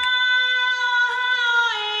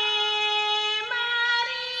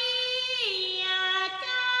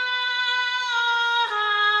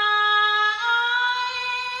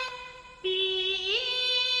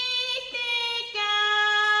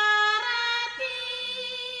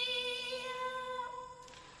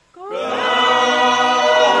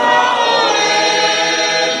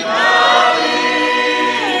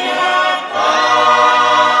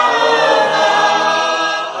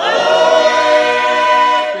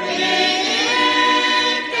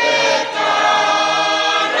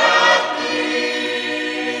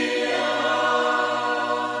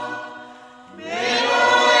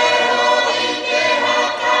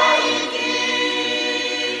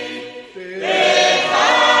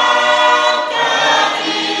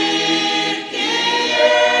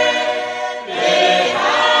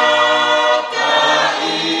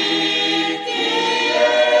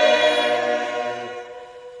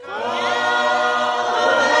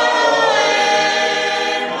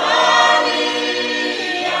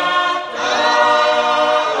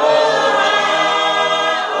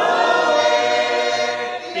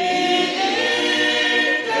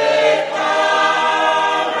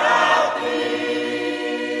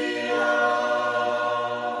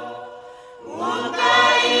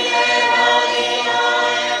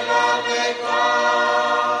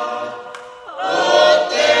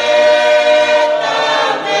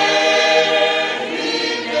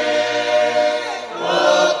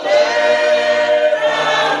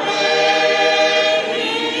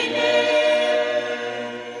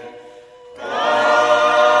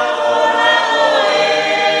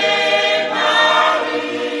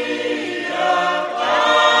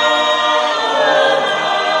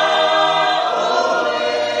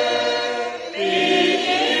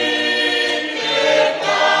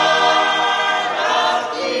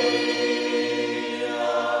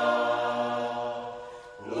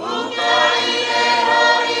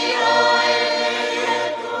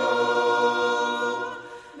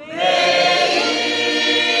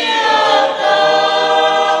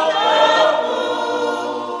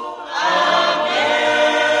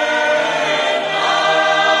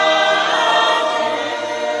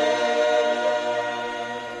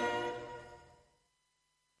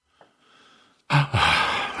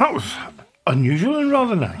 That was unusual and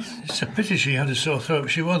rather nice. It's a pity she had a sore throat.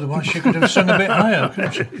 She was, otherwise she could have sung a bit higher,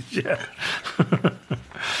 couldn't she? Yeah.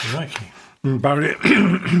 Crikey.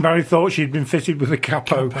 Barry thought she'd been fitted with a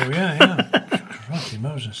capo. Oh, yeah. Crikey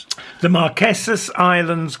Moses. The Marquesas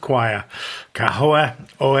Islands Choir, Cahoa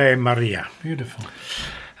Oe Maria. Beautiful.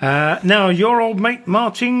 Now, your old mate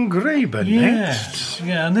Martin Graeber next. Yes,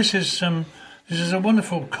 yeah, and this is a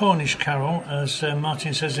wonderful Cornish carol, as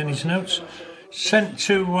Martin says in his notes, sent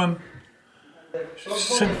to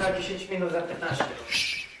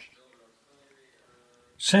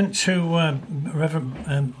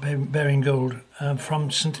Reverend Baring-Gould from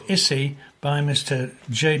St Issy by Mr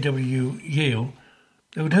J.W. Yeel,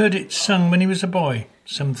 who had heard it sung when he was a boy,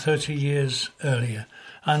 some 30 years earlier.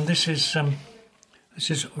 And this is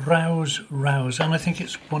Rouse, Rouse, and I think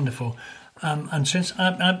it's wonderful. And since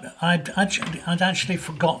I'd actually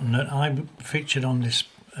forgotten that I featured on this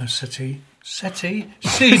CD.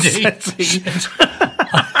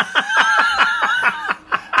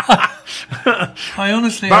 I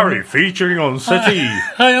honestly Barry featuring on SETI.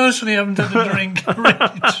 I honestly haven't had a drink.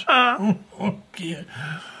 Oh, dear.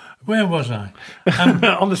 Where was I?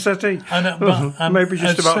 On the SETI. Maybe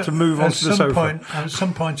just about to move on to the sofa. At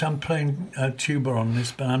some point, I'm playing tuba on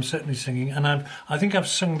this, but I'm certainly singing, and I think I've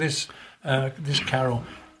sung this carol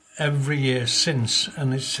every year since,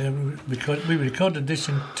 and it's we recorded this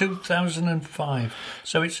in 2005,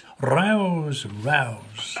 so it's Rouse,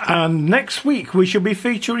 Rouse. And next week we shall be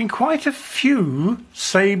featuring quite a few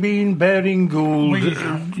Sabine Baring-Gould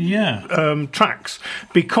tracks,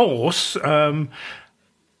 because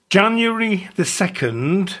January the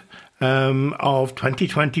 2nd of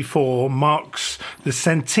 2024 marks the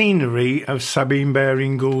centenary of Sabine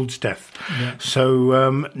Baring-Gould's death. Yeah.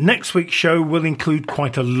 So next week's show will include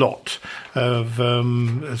quite a lot of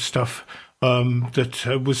stuff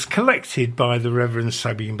that was collected by the Reverend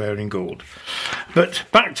Sabine Baring-Gould. But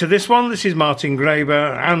back to this one. This is Martin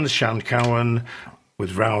Graeber and the Shandcowan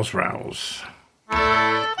with Rouse, Rouse.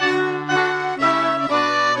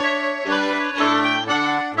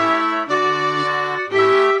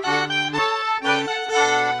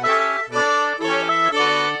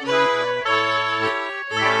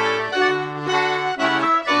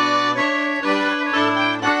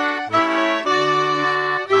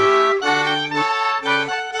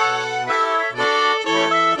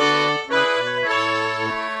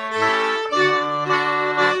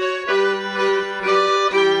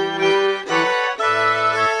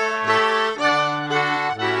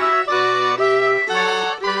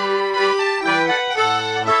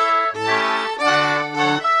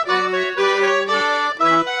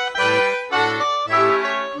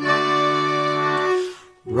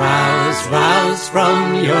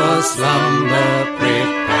 your slumber,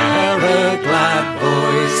 prepare a glad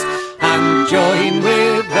voice, and join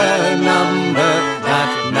with the number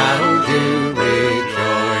that now do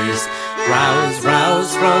rejoice. Rouse,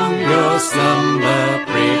 rouse from your slumber,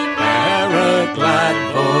 prepare a glad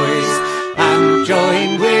voice, and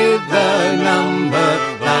join with the number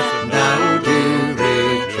that now do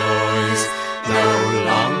rejoice. No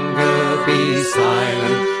longer be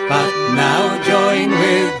silent, but now join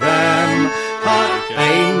with them.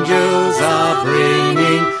 Archangels are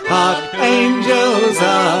bringing, archangels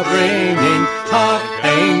are bringing,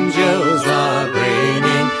 archangels are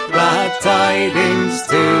bringing glad tidings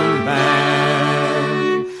to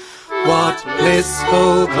men. What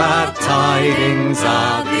blissful glad tidings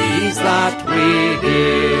are these that we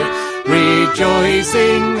hear,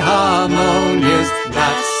 rejoicing harmonious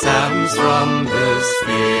that sounds from the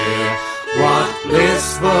sphere. What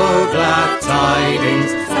blissful glad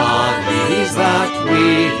tidings are these that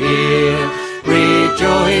we hear,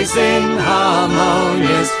 rejoicing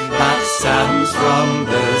harmonious that sounds from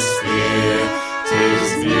the sphere. 'Tis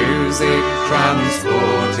music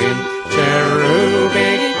transporting,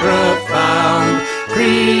 cherubic profound,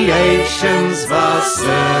 creation's vast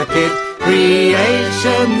circuit,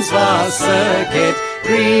 creation's vast circuit,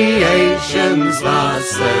 creation's vast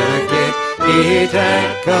circuit, it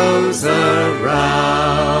echoes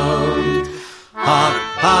around. Hark,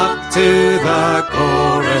 hark to the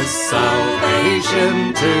chorus,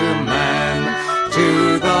 salvation to men,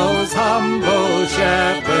 to those humble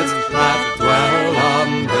shepherds that dwell on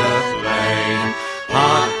the plain.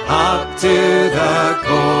 Hark, hark to the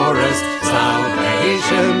chorus,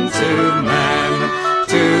 salvation to men,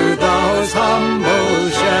 to those humble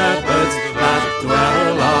shepherds that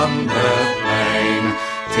dwell on the plain.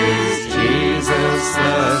 'Tis Jesus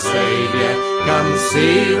the Saviour, come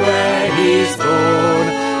see where he's born,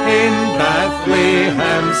 in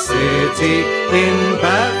Bethlehem city, in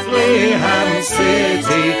Bethlehem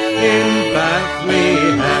city, in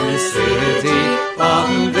Bethlehem city, on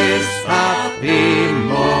this happy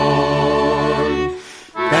morn.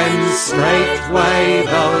 Then straightway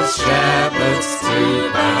those shepherds to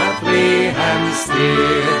Bethlehem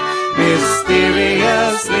steer,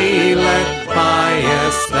 mysteriously led by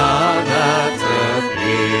a star that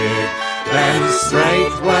appeared. Then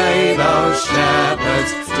straightway those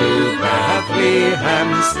shepherds to Bethlehem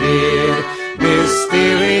steered,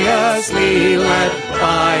 mysteriously led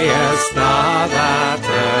by a star that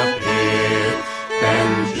appeared. Then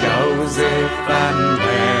Joseph and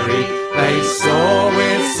Mary they saw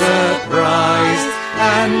with surprise,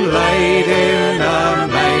 and laid in a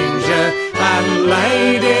manger, and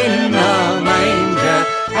laid in a manger,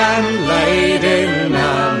 and laid in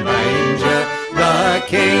a manger, the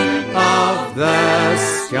King of the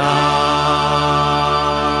skies.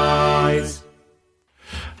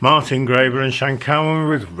 Martin Graber and Shankawan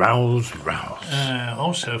with Rouse, Rouse.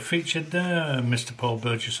 Also featured there Mr. Paul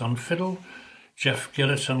Burgess on fiddle, Jeff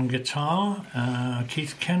Gillett on guitar,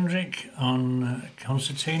 Keith Kendrick on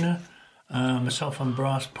concertina, myself on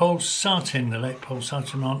brass, Paul Sartin, the late Paul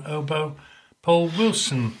Sartin on oboe, Paul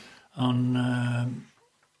Wilson on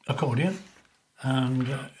accordion, and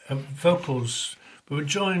vocals. We were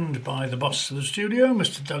joined by the boss of the studio,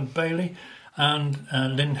 Mr. Doug Bailey, and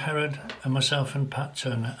Lynn Herod, and myself and Pat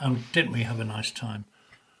Turner. And didn't we have a nice time?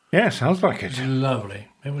 Yeah, sounds like it. Lovely.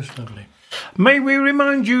 It was lovely. May we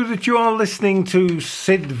remind you that you are listening to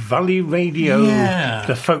Sid Valley Radio,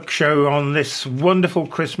 the folk show on this wonderful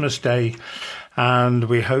Christmas day. And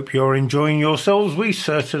we hope you're enjoying yourselves. We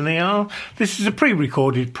certainly are. This is a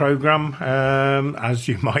pre-recorded programme, as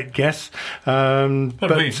you might guess. But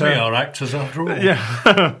we are actors after all.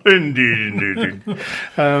 Yeah, indeed.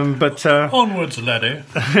 Onwards, laddie.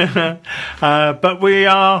 But we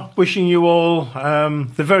are wishing you all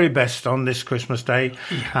the very best on this Christmas day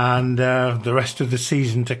and the rest of the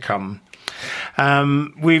season to come.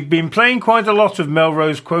 We've been playing quite a lot of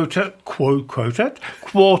Melrose Quartet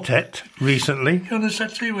recently. You're going to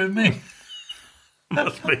set tea with me?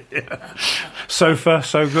 Must be, yeah. So far,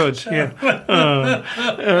 so good. Yeah.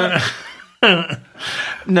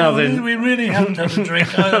 Now then, we really haven't had a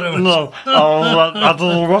drink either. No, that's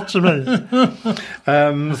all right to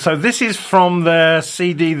me. So this is from their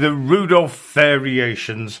CD, The Rudolph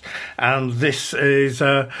Variations, and this is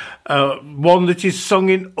one that is sung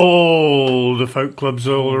in all the folk clubs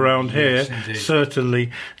all around here. Yes,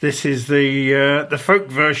 certainly, this is the folk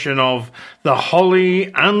version of The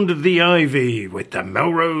Holly and the Ivy with the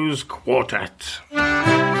Melrose Quartet.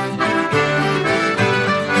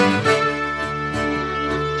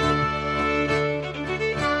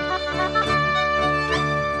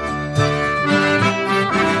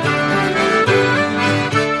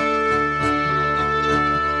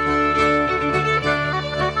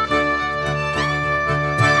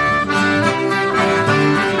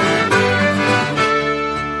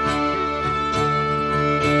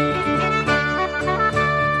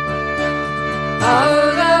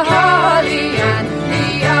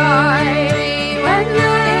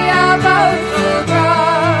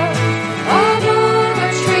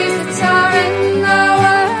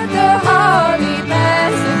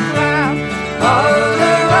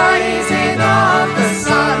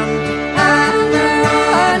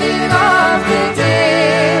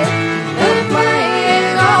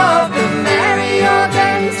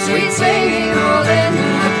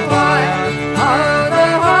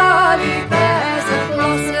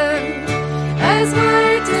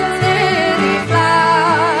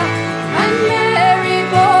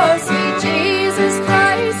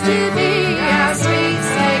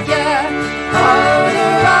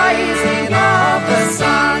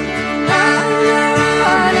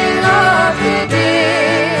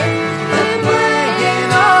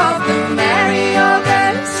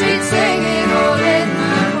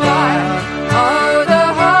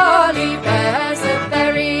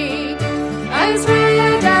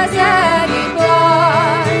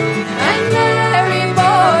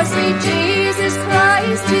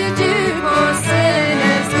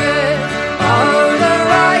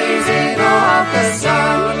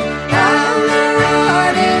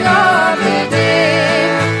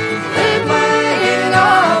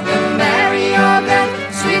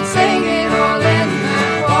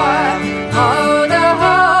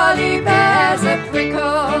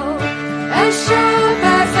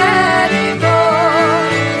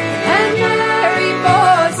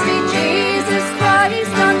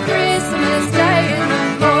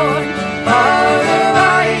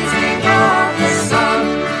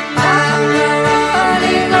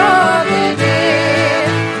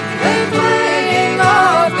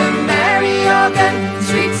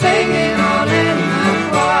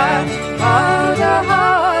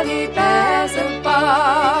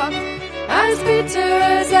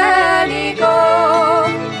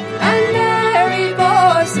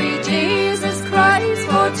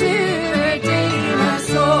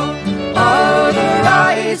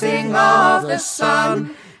 of the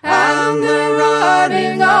sun, and the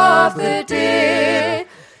running of the deer,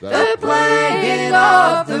 the playing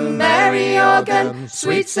of the merry organ,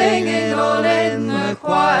 sweet singing all in the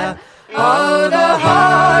choir. Oh, the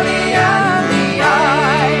holly and the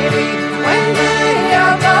ivy, when they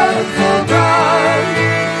are both full grown,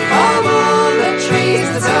 of all the trees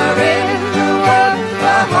that are in the wood,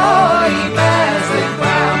 the holly bears the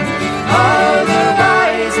crown. Oh, the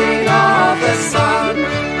rising of the sun,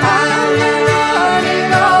 and the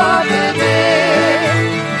running of the deer,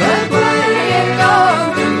 the playing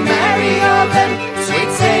of the merry organ,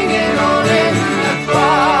 sweet singing all in the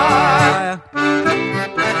choir.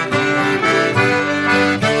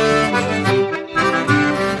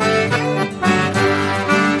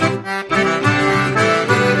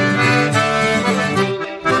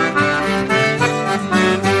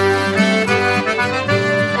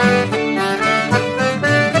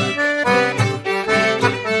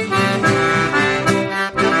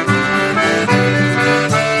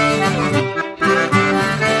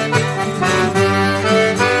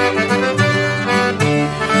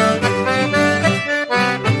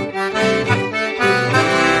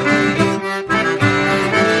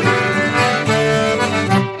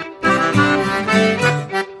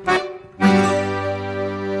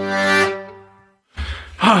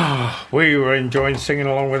 We were enjoying singing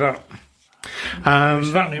along with that.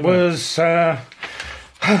 That was the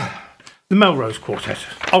Melrose Quartet,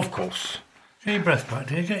 of course. Get your breath back,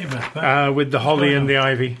 dear. Get your breath back. With the holly and the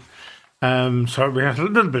ivy. So we had a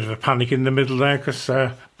little bit of a panic in the middle there because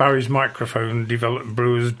Barry's microphone developed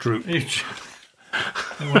brewer's droop. It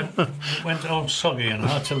went all soggy and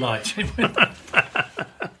hard to light.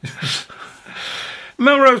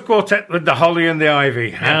 Melrose Quartet with the holly and the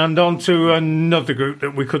ivy, and on to another group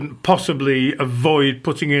that we couldn't possibly avoid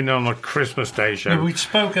putting in on a Christmas Day show. We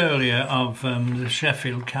spoke earlier of the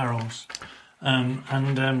Sheffield Carols, and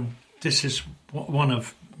this is one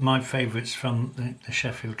of my favourites from the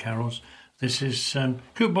Sheffield Carols. This is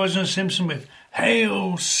Coop Boys and Simpson with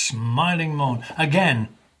Hail Smiling Morn. Again,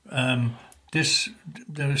 there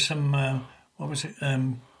was some, what was it,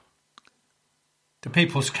 The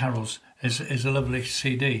People's Carols is a lovely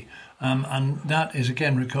CD, and that is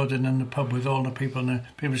again recorded in the pub with all the people. And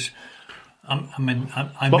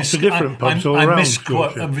I Lots of different pubs all around. Lots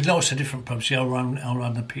of different pubs, all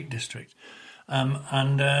around the Peak District,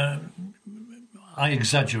 and I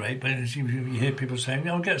exaggerate, but as you hear people saying,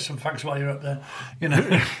 "Oh, get some facts while you're up there," you know.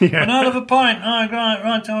 Yeah. And out of a pint,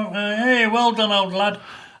 right, hey, well done, old lad.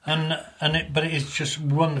 But it is just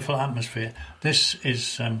wonderful atmosphere. This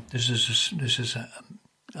is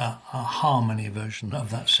a harmony version of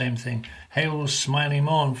that same thing. Hail Smiling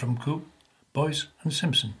Morn from Coop, Boys and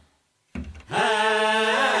Simpson.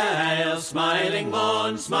 Hail smiling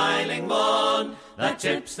morn, that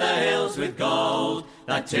tips the hills with gold,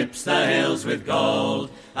 that tips the hills with gold,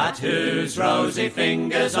 at whose rosy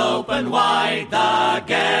fingers open wide the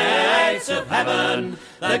gates of heaven,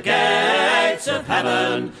 the gates of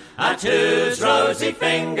heaven, at whose rosy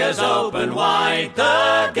fingers open wide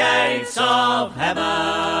the gates of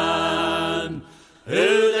heaven.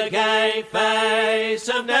 Who the gay face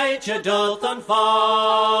of nature doth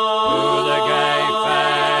unfold, who the gay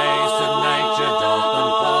face of nature doth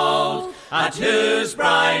unfold, at whose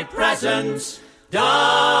bright presence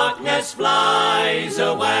darkness flies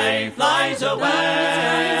away, flies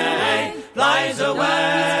away, flies away.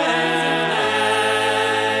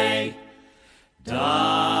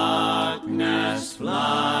 Darkness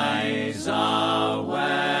flies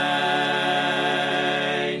away.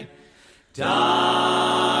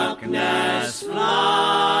 Darkness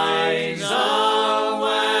flies away.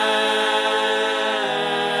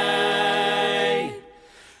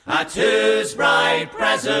 At whose bright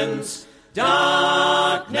presence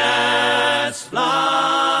darkness flies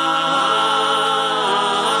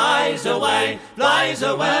away, flies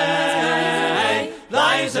away,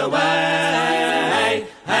 flies away.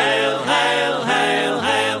 Hail, hail, hail,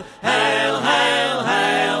 hail, hail, hail,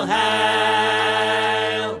 hail,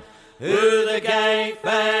 hail. Who the gay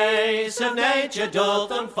face of nature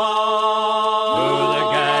doth unfold, who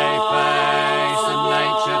the gay face of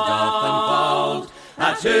nature doth unfold,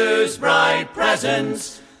 at whose bright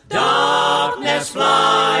presence darkness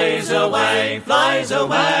flies away, flies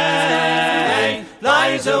away,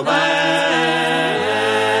 flies away.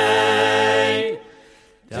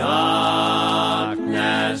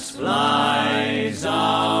 Darkness flies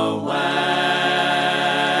away.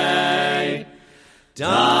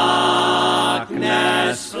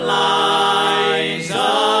 Darkness flies away.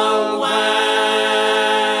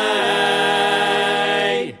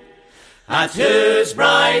 At whose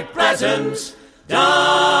bright presence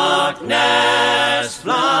darkness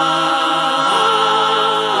flies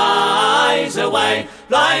away,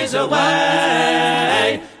 flies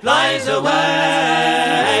away, flies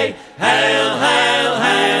away. Hail, hail,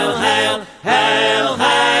 hail, hail, hail,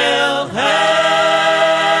 hail,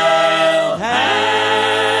 hail,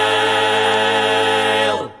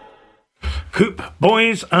 hail. Coop,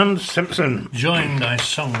 Boys and Simpson. Joined, I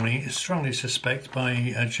strongly suspect,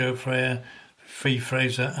 by Joe Freya, Fee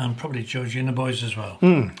Fraser, and probably Georgina Boys as well.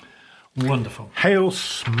 Wonderful. Hail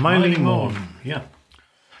Smiling Morn. Yeah.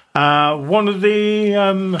 One of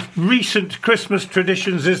the recent Christmas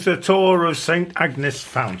traditions is the tour of St Agnes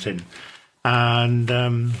Fountain, and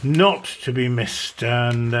not to be missed.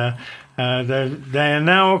 And they are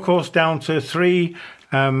now, of course, down to 3,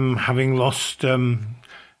 having lost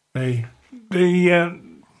the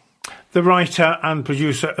writer and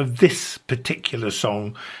producer of this particular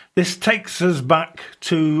song. This takes us back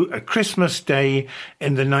to a Christmas day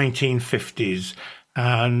in the 1950s.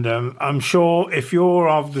 And I'm sure if you're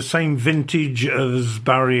of the same vintage as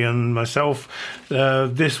Barry and myself,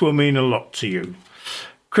 this will mean a lot to you.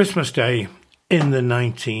 Christmas Day in the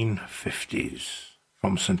 1950s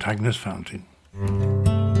from St Agnes Fountain.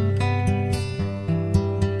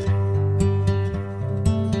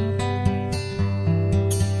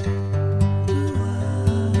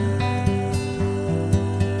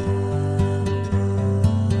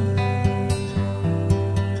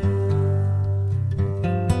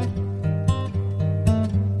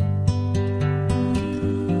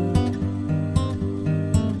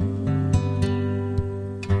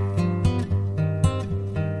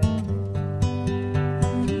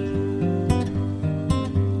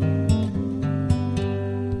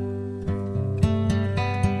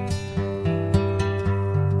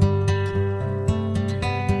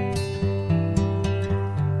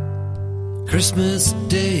 Christmas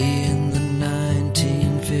Day in the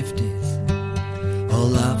 1950s.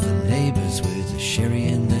 All of the neighbors with a sherry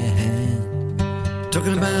in their hand,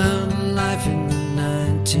 talking about life in the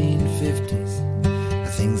 1950s.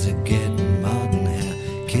 Things are getting modern, how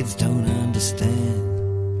kids don't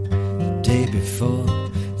understand. The day before,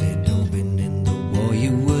 they'd all been in the war.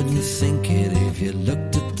 You wouldn't think it if you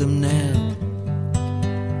looked at them now.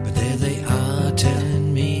 But there they are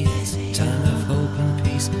telling me it's a time of hope and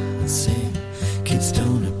peace and sin. Kids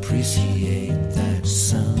don't appreciate that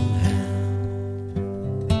somehow.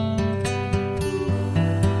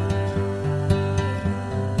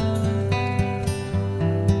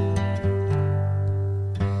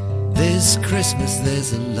 This Christmas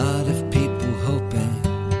there's a lot of people hoping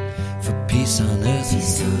for peace on earth and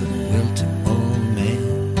goodwill to all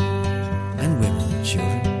men and women and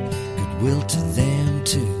children, goodwill to them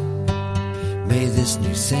too. May this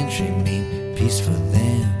new century mean peace for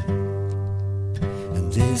them.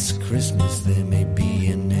 This Christmas there may be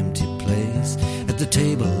an empty place at the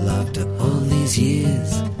table after all these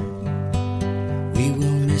years. We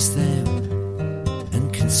will miss them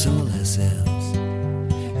and console ourselves.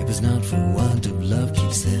 It was not for want of love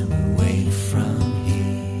keeps them away from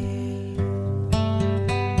here.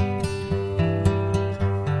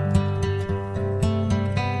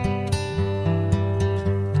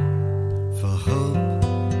 For hope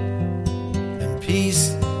and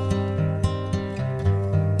peace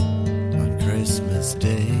Christmas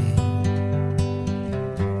Day,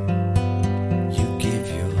 you give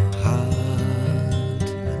your heart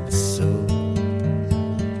and soul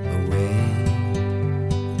away.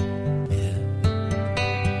 Yeah.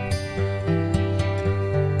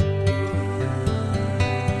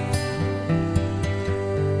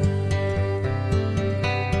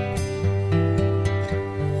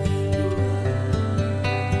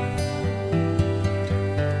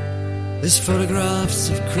 There's photographs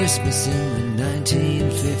of Christmas in the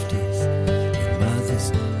 1950s, with mothers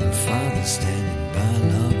and fathers standing by a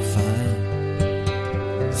log fire.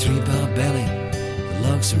 3-bar belly, the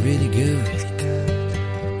logs are really good.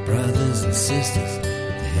 Brothers and sisters,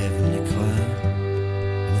 the heavenly choir.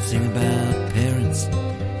 And the thing about parents in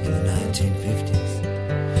the 1950s,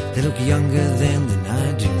 they look younger then than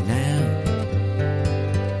I do now.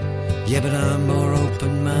 Yeah, but I'm more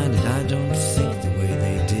open-minded, I don't think the way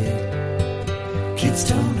they did. Kids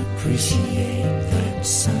don't appreciate that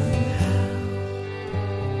somehow.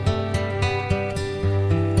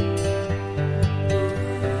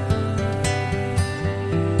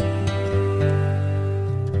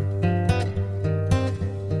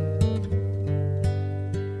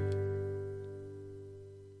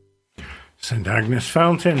 St Agnes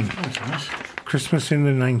Fountain. Christmas in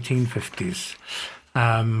the 1950s.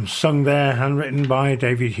 Sung there and written by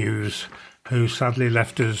David Hughes, who sadly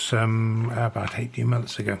left us about 18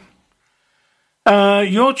 months ago.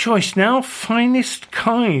 Your choice now, Finest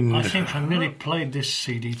Kind. I think I nearly played this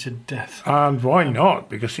CD to death. And why not?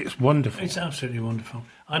 Because it's wonderful. It's absolutely wonderful.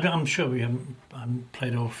 I'm sure we haven't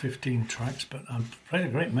played all 15 tracks, but I've played a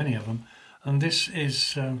great many of them. And this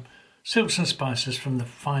is Silks and Spices from the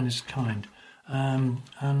Finest Kind.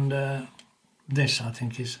 This, I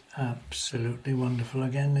think, is absolutely wonderful.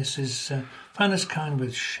 Again, this is Finest Kind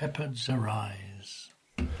with Shepherds Arise.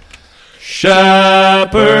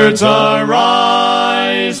 Shepherds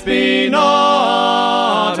arise, be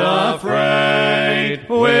not afraid,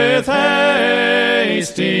 with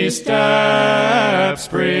hasty steps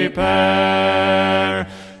prepare.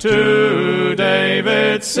 To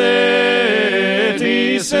David's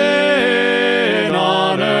city sit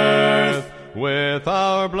on earth, with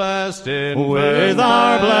our blessed infant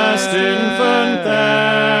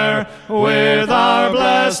there, with our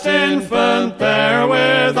blessed infant there,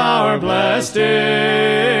 with our blessed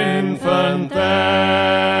infant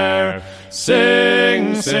there.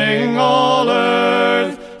 Sing, sing all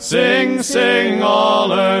earth, sing, sing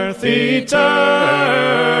all earth, eternal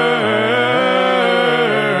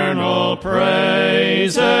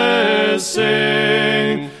praises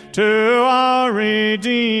sing to our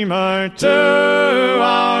Redeemer,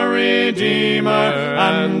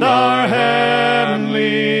 and our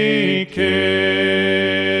heavenly King.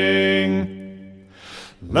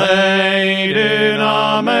 Laid in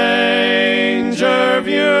a manger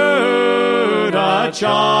viewed a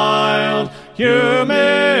child,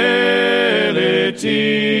 humility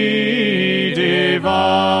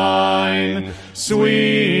divine,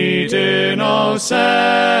 sweet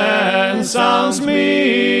innocence, sounds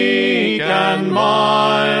meek and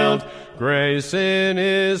mild. Grace in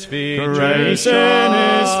his features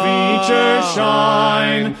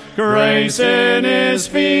shine. Grace in his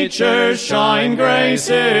features shine. Grace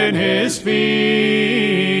in his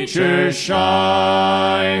features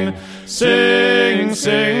shine. Sing,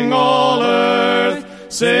 sing all earth.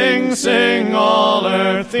 Sing, sing all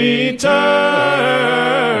earth. Eternal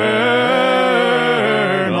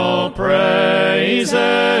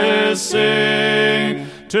praises sing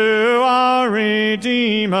to our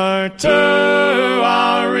Redeemer,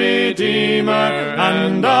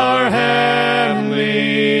 and our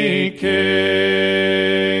heavenly King.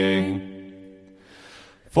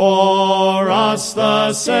 For us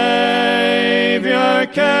the Saviour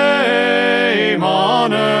came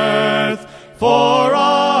on earth, for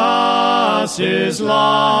us his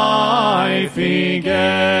life he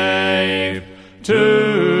gave,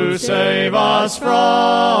 to save us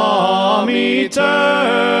from eternal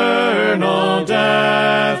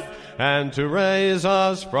death, and to raise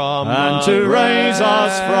us from the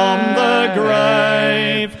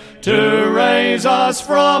grave, to raise us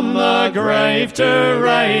from the grave, to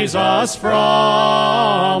raise us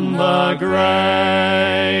from the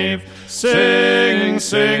grave. Sing,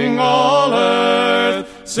 sing all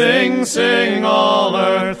earth, sing, sing all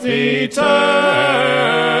earth, eternal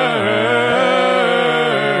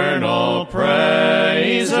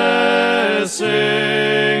praises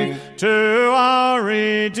sing to our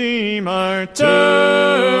Redeemer,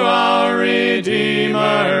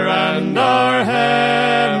 and our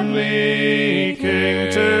heavenly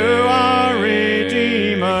King. To our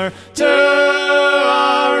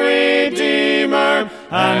Redeemer,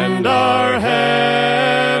 and our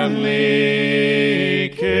heavenly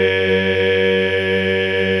King.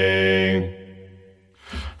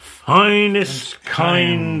 Finest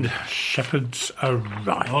Kind, Shepherds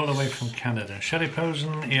Arise. All the way from Canada. Shelley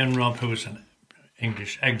Posen, Ian Robb, who was an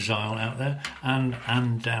English exile out there, and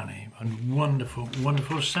Anne Downey. A wonderful,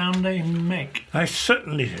 wonderful sound they make. I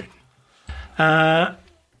certainly do.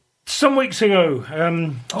 Some weeks ago,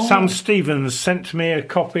 Sam Stevens sent me a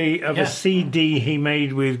copy of a CD he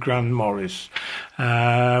made with Grant Morris.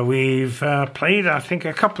 We've played, I think,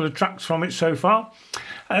 a couple of tracks from it so far.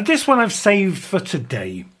 This one I've saved for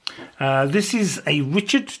today. This is a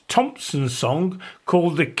Richard Thompson song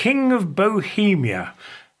called The King of Bohemia.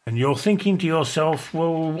 And you're thinking to yourself,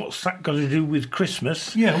 well, what's that got to do with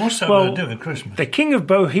Christmas? Yeah, what's that got to do with Christmas? The King of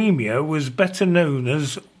Bohemia was better known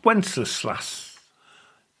as Wenceslas.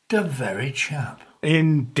 The very chap.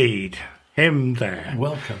 Indeed. Him there.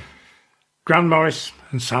 Welcome. Grant Morris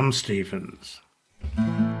and Sam Stevens.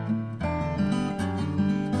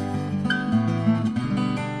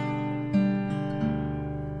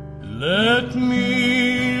 Let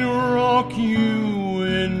me rock you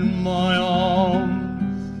in my arms,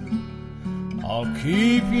 I'll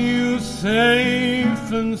keep you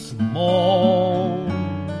safe and small,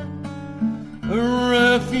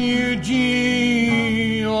 a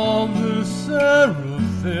refugee of the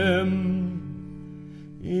seraphim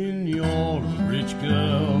in your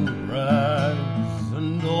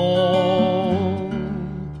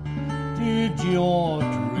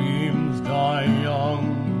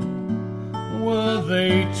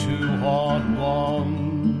they too hard won?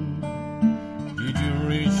 Did you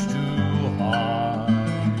reach too high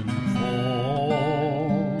to fall?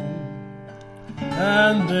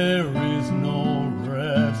 And there is no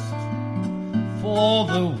rest for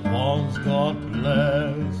the ones God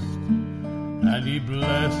blessed, and He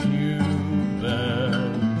bless you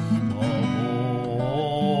best of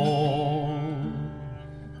all.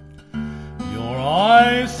 Your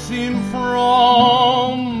eyes seem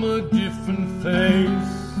from a different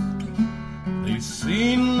face. They've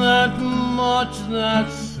seen that much that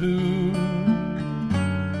soon.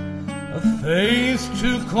 A face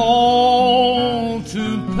too cold,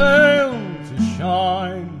 too pale to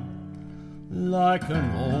shine, like an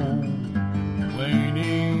old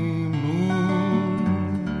waning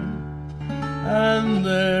moon. And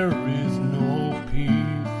there is no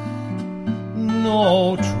peace,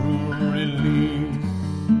 no true release,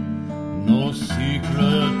 no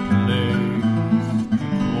secret place to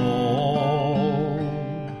crawl.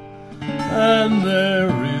 And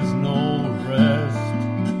there is no rest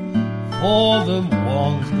for the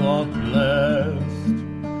ones God blessed,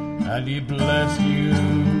 and He bless you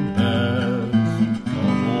best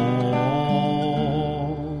of all.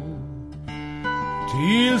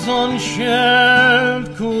 Tears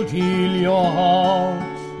unshed could heal your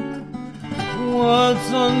heart, words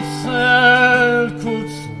unsaid could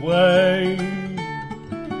sway.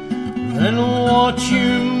 Then watch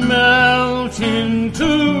you melt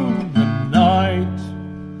into the night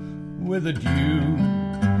with the dew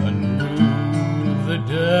and moon of the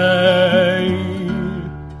day.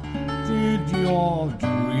 Did your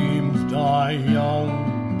dreams die young?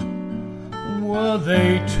 Were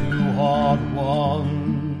they too hard won?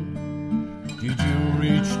 Did you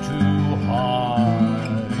reach too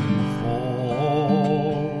high to fall?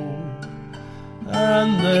 And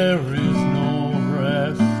there is no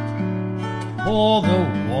rest for the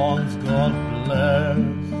ones God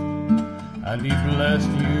blessed, and He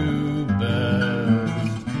blessed you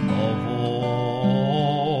best of all.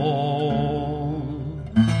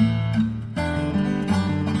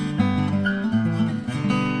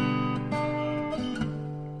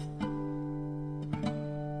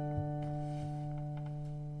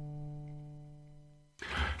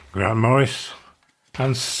 Grant Morris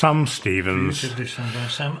and Sam Stevens. Beautifully sung by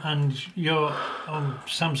Sam, and your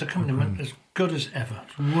Sam's accompaniment as good as ever.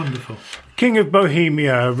 It's wonderful. King of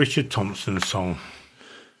Bohemia, Richard Thompson song.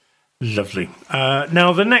 Lovely.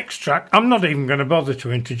 Now the next track, I'm not even going to bother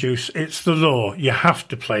to introduce. It's The Law. You have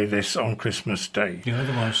to play this on Christmas Day. Yeah,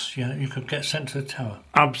 otherwise, yeah, you could get sent to the tower.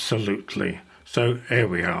 Absolutely. So here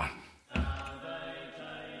we are.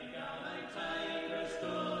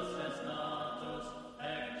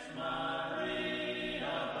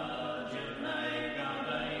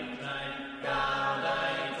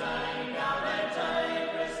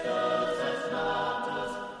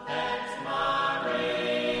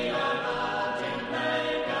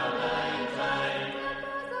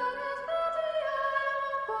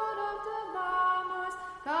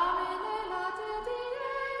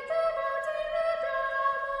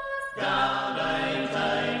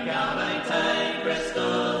 Gaudete,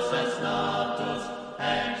 Christus es natus,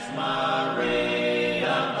 ex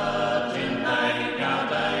Maria Virgine,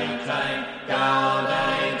 gaudete,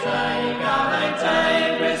 gaudete, gaudete,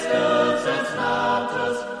 Christus es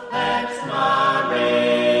natus, ex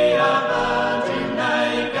Maria Virgine,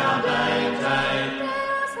 gaudete.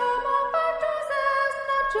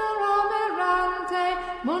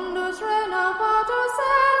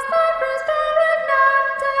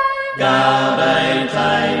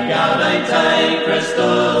 Gaudete, gaudete,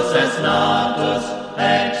 Christus es natus,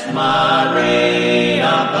 ex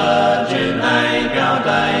Maria Virgine,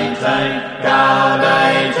 gaudete,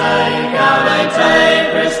 gaudete, gaudete,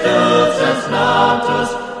 Christus es natus,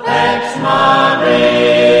 ex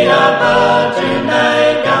Maria Virgine,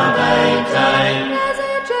 gaudete.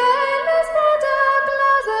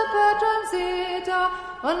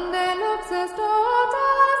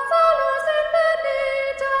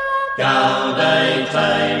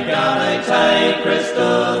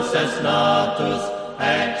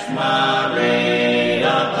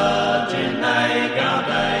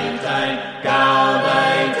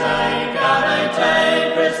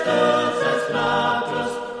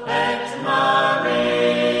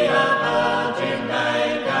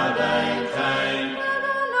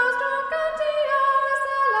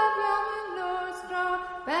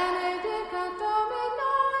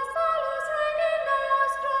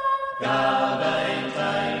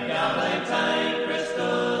 Gaudete, gaudete,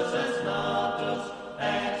 Christus es natus,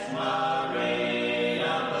 ex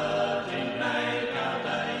Maria Virgine,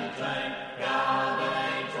 gaudete,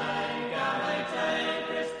 gaudete, gaudete,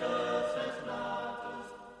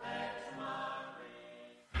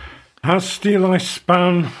 As Steel Eye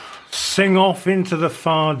Span sing off into the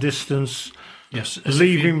far distance, Yes,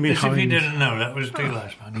 leaving As if you behind. didn't know, that was Steel Eye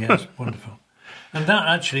Span. Yes, wonderful. And that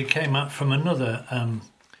actually came up from another.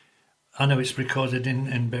 I know it's recorded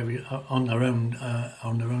in Bury on their own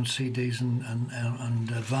CDs and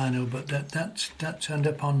vinyl, but that turned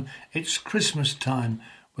up on It's Christmas Time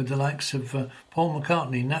with the likes of Paul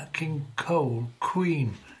McCartney, Nat King Cole,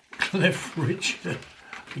 Queen, Cliff Richard,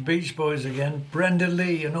 the Beach Boys again, Brenda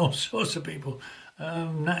Lee, and all sorts of people.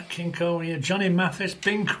 Nat King Cole, Johnny Mathis,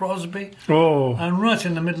 Bing Crosby. Oh. And right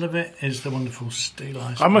in the middle of it is the wonderful Steel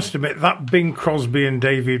Eye Span. I must admit, that Bing Crosby and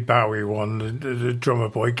David Bowie one, the drummer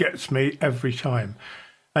boy, gets me every time.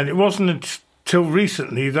 And it wasn't until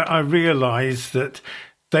recently that I realised that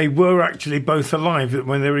they were actually both alive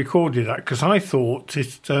when they recorded that, because I thought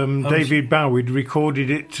David Bowie recorded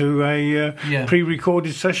it to a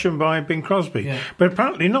pre-recorded session by Bing Crosby. Yeah. But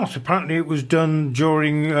apparently not. Apparently it was done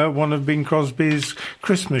during one of Bing Crosby's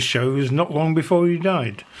Christmas shows not long before he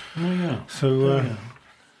died. Oh, yeah. So...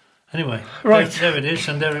 Anyway, Right. there it is,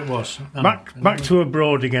 and there it was. Back to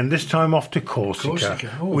abroad again, this time off to Corsica.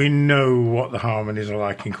 Corsica, oh. We know what the harmonies are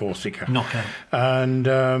like in Corsica. Knockout. And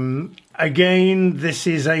again, this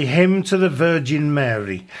is a hymn to the Virgin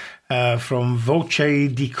Mary from Voce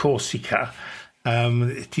di Corsica.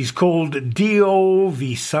 It is called Dio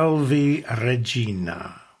vi salvi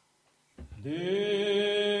Regina.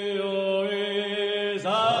 Dio is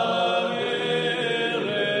our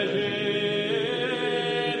Regina,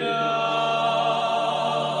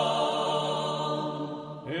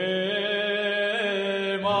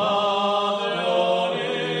 e Madre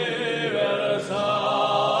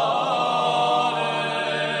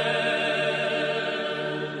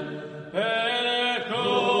universale, per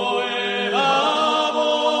cui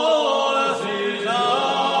l'amore si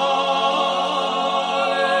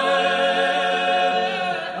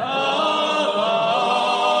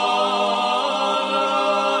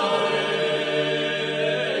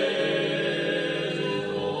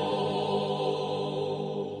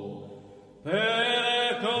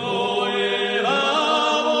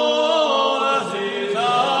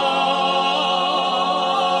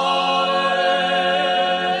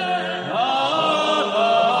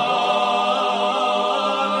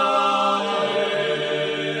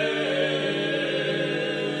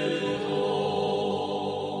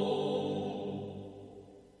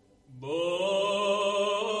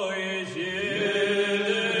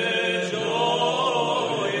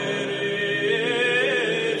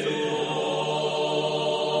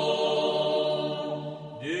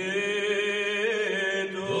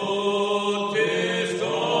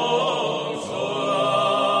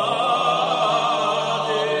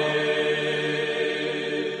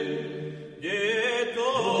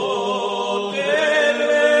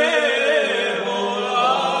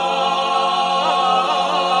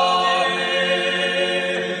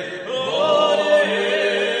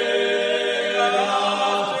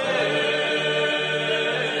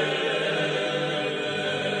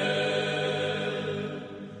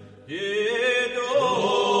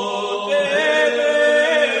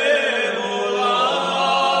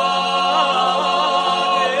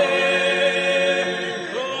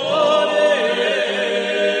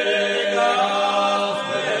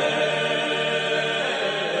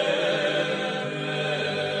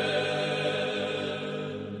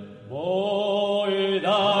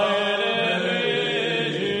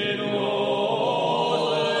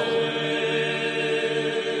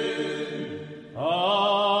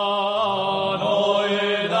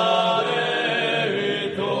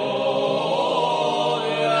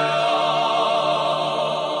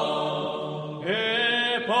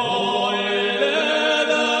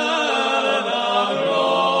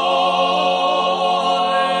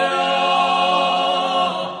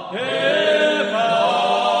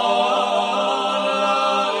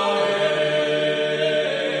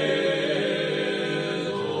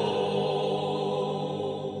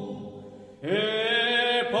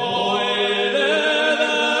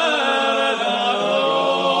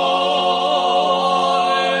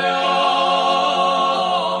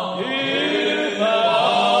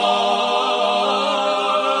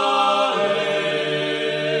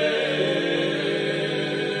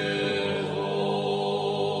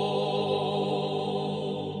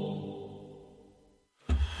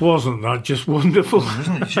Wasn't that just wonderful?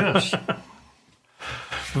 Isn't it just?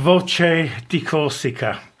 Voce di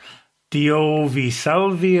Corsica. Dio vi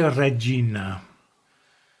salvi Regina.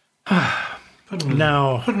 Put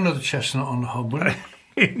another chestnut on the hob, will you?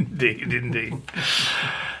 Indeed.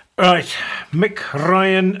 Right, Mick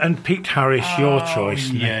Ryan and Pete Harris, your choice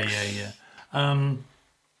Yeah. next.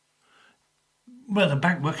 Well, they're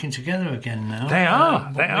back working together again now. They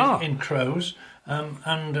are. In Crows. And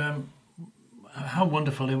how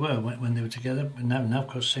wonderful they were when they were together. And now, of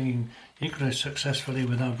course, singing equally successfully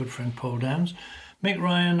with our good friend Paul Downs. Mick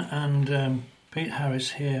Ryan and Pete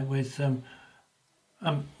Harris here with...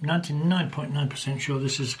 I'm 99.9% sure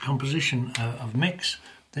this is a composition of Mick's.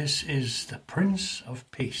 This is The Prince of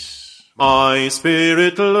Peace. My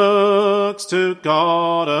spirit looks to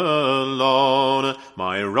God alone.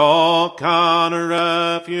 My rock and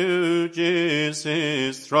refuge is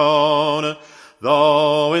his throne.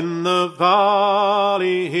 Though in the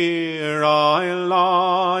valley here I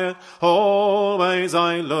lie, always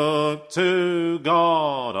I look to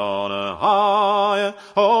God on high.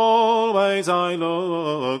 Always I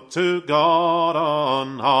look to God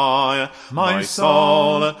on high. My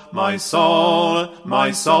soul, my soul, my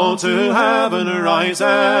soul to heaven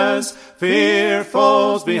rises. Fear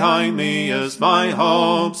falls behind me as my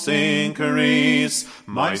hopes increase.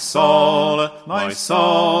 My soul, my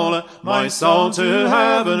soul, my soul to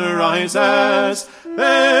heaven rises,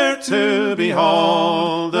 there to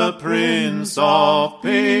behold the Prince of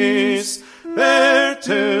Peace. There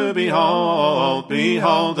to behold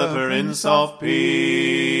the Prince of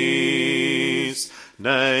Peace.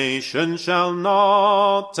 Nation shall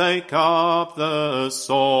not take up the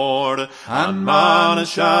sword, and man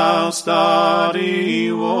shall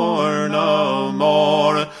study war no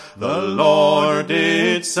more. The Lord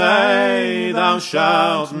did say, thou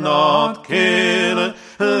shalt not kill.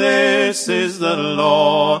 This is the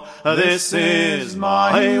law, this is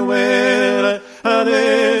my will.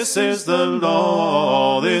 This is the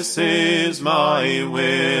law, this is my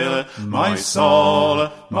will. My soul,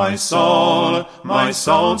 my soul, my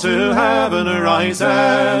soul to heaven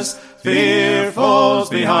rises. Fear falls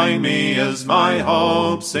behind me as my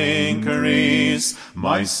hopes increase.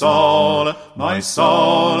 My soul, my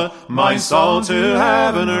soul, my soul to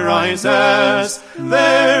heaven rises,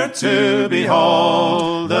 there to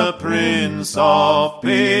behold the Prince of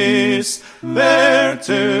Peace. There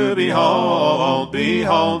to behold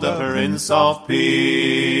the Prince of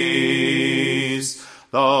Peace.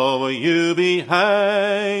 Though you be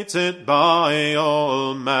hated by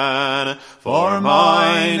all men, for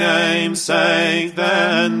my name's sake,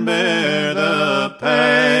 then bear the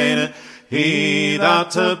pain. He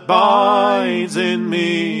that abides in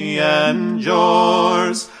me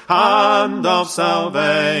endures, and of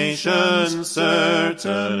salvation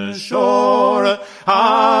certain sure,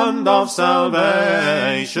 and of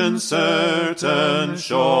salvation certain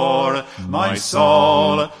sure. My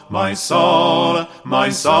soul, my soul, my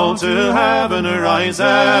soul to heaven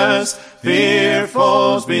rises. Fear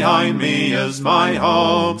falls behind me as my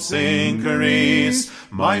hopes increase.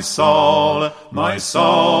 My soul, my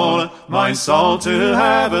soul, my soul to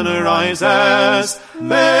heaven rises,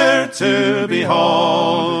 there to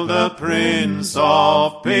behold the Prince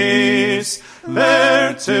of Peace.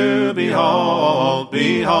 There to behold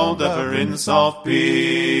the Prince of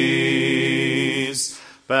Peace.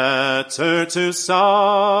 Better to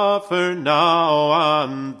suffer now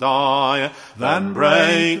and die than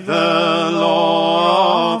break the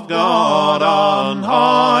law of God on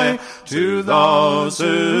high. To those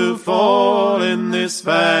who fall in this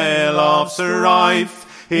vale of strife,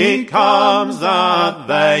 he comes that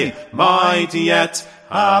they might yet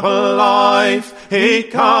have a life. He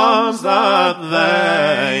comes that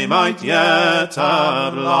they might yet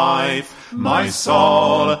have life. My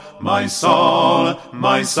soul, my soul,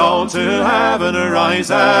 my soul to heaven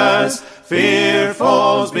rises. Fear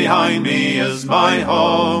falls behind me as my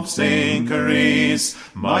hopes increase.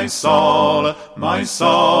 My soul, my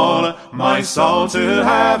soul, my soul to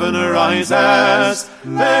heaven rises,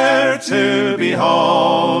 there to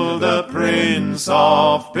behold the Prince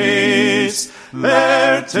of Peace.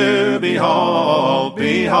 There to behold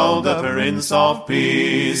the Prince of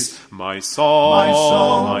Peace. My soul, my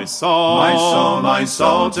soul, my soul, my soul, my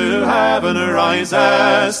soul to heaven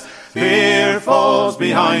rises. Fear falls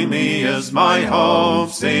behind me as my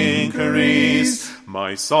hopes increase.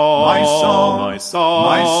 My soul, my soul, my soul,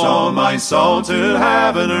 my soul, my soul to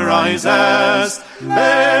heaven rises,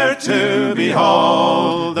 there to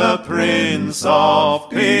behold the Prince of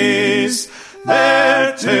Peace.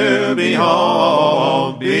 There to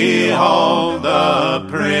behold the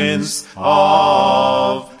Prince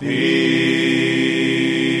of Peace.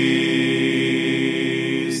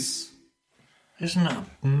 Isn't that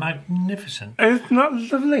magnificent? Isn't that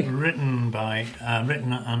lovely? Written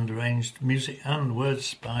and arranged, music and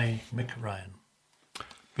words by Mick Ryan.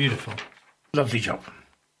 Beautiful. Lovely job.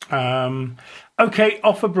 Okay,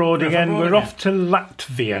 off abroad again. We're off to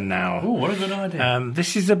Latvia now. Oh, what a good idea.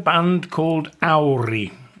 This is a band called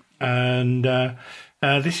Auri. And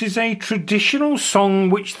this is a traditional song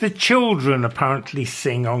which the children apparently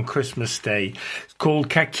sing on Christmas Day. It's called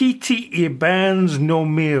Kakiti I Bērns no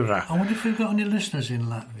Mīra. I wonder if we've got any listeners in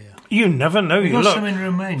Latvia. You never know. We've You got look. some in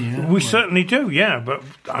Romania. haven't We certainly do, yeah, but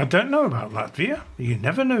I don't know about Latvia. You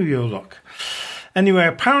never know your luck. Anyway,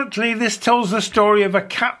 apparently this tells the story of a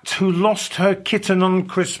cat who lost her kitten on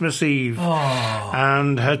Christmas Eve.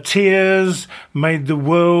 And her tears made the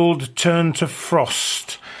world turn to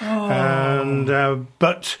frost.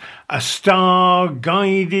 But a star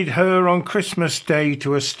guided her on Christmas Day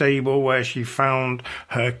to a stable where she found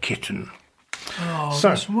her kitten. Oh, So,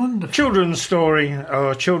 that's wonderful. Children's story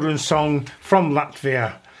or children's song from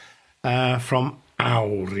Latvia, from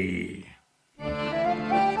Auri.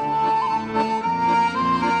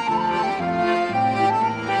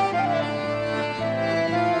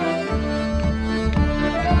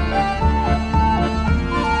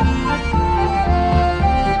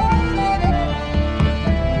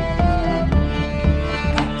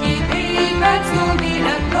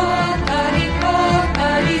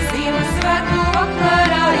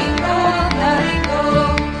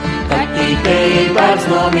 Bērns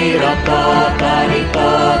no mīra to,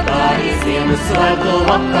 Ziemassvētku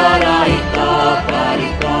vakarā ir to.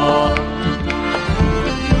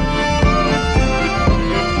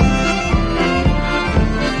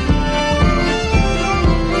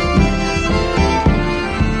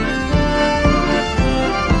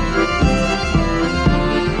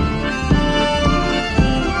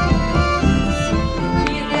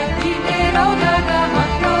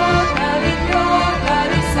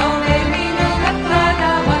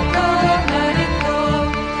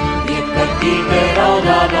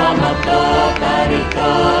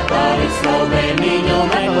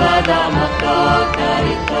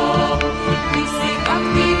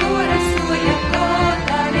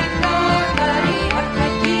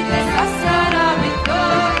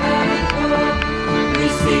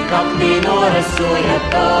 Norasoja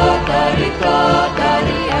to, dari,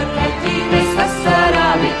 ar kaķītes vasarā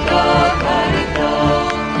to, dari to.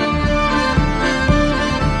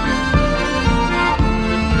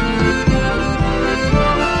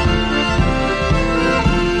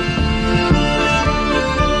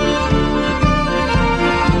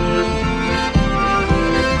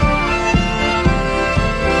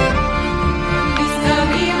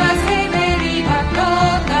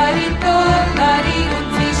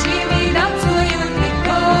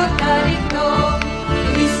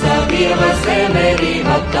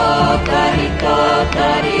 Zemerība to,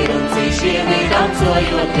 dari, un cīšiem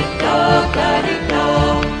dancojot to, dari to.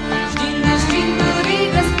 Šķindu, šķindu,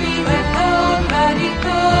 Rīgas pīle to, dari,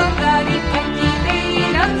 kaķītei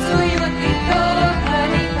dancojot to,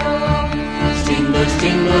 dari to. Šķindu,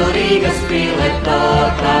 šķindu, Rīgas pīle to,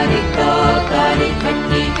 dari,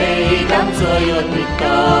 kaķītei dancojot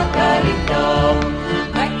to, dari to.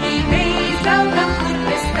 Kaķītei zelta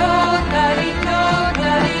kurpes to, dari,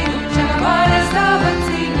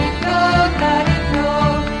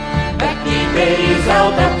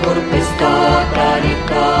 zelta kurpes to,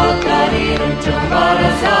 dari, un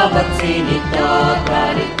čumara zabacīni to,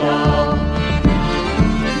 dari to.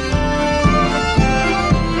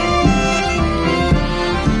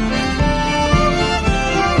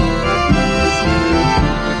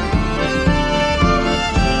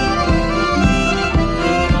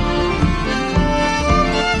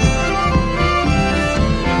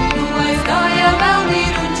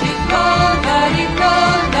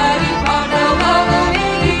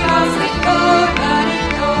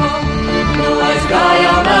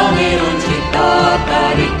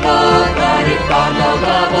 Dari,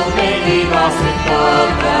 pārdaugāvu veidībās to,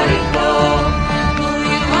 dari. Nu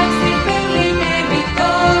ir laiks ir pelīt tevi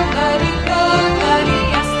to, dari,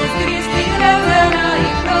 jāsnes griezti redzenā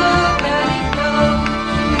to, dari.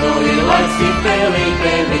 Nu ir laiks ir pelīt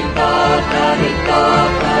tevi to,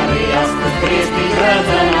 dari, jāsnes griezti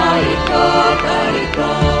redzenā to, dari.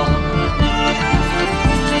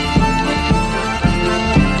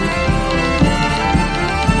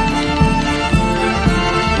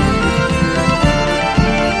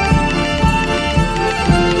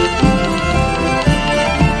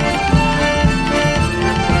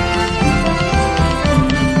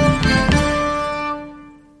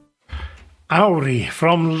 Auri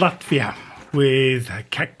from Latvia with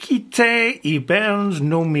Kakite I Bērns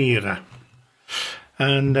no Mīra.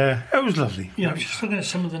 And it was lovely. Yeah, I'm just looking at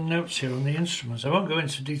some of the notes here on the instruments. I won't go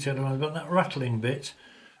into detail about it, but that rattling bit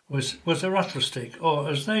was a rattlestick, or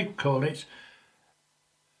as they call it,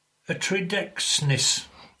 a tridexnis.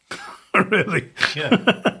 Really? Yeah.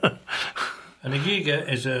 And a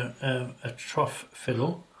giga is a trough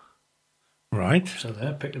fiddle. Right. So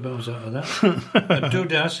there, pick the bones out of that. A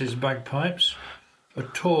dudas is bagpipes. A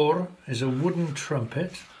tor is a wooden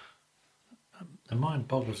trumpet. The mind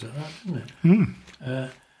boggles at that, doesn't it?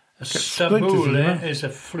 A splinters in sabule there. is a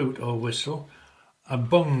flute or whistle. A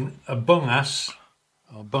bungas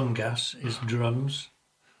or bungas is drums.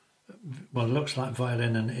 Well, it looks like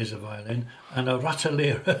violin and is a violin. And a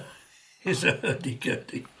ratalira is a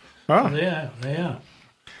hurdy-gurdy. Ah. They are.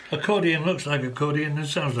 Accordion looks like accordion and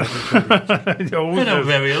sounds like accordion. They always They don't do.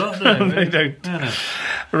 vary a lot, do they? They don't. No.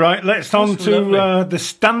 Right, let's on That's to lovely. the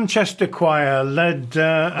Stanchester Choir, led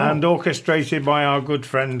and orchestrated by our good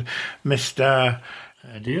friend Mr.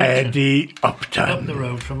 Eddie Upton. Up the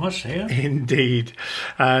road from us here. Indeed.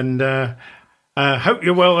 And hope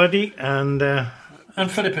you're well, Eddie. And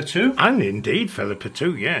Philippa too. And indeed, Philippa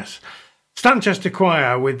too, yes. Stanchester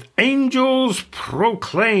Choir with Angels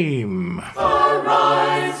Proclaim.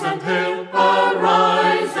 Arise and hail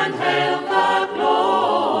the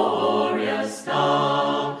glorious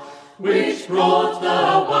star, which brought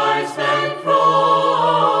the wise men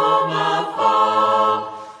from afar,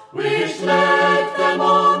 which led them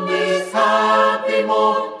on this happy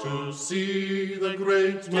morn To see the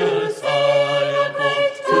great Messiah born,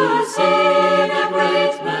 to see the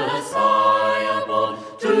great Messiah born,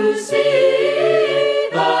 to see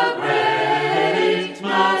the great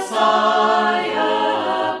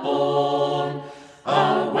Messiah born.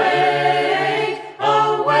 Awake,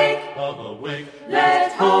 awake, awake.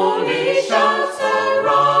 let holy shouts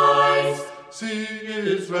arise. See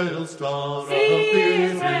Israel's star See appearing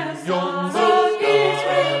Israel's yonder star,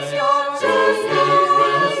 Israel's star,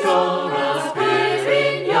 Israel's star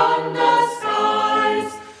appearing yonder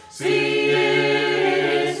skies. See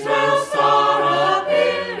Israel's star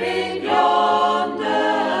appearing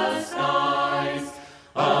yonder skies.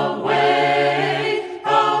 Awake,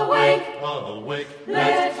 awake, awake.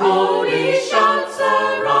 let holy shouts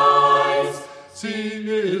arise. See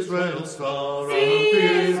Israel's star See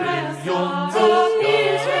appearing Israel's yonder star,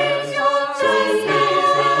 Israel's star,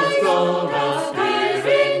 Israel's star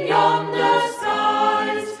appearing yonder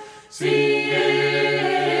skies. See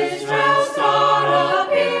Israel's star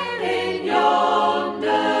appearing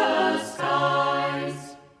yonder skies.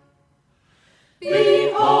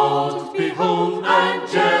 Behold, behold,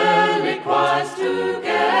 angelic choirs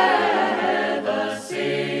together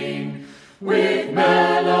sing, with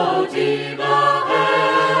melody the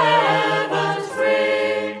heavens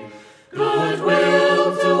ring.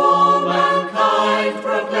 Goodwill to all mankind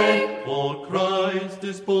proclaim, For Christ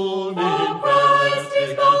is born for in Christ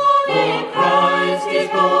is born, for Christ is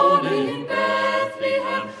born in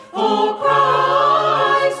Bethlehem, for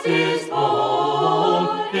Christ is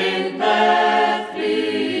born in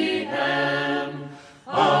Bethlehem.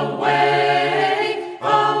 Awake,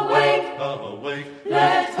 awake, awake.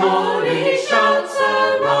 let holy shouts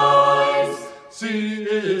arise. See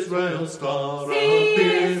Israel's star See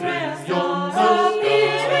appearing Israel's yonder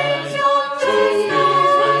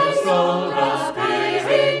star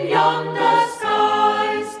appearing yonder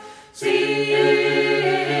skies. See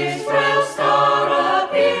Israel's star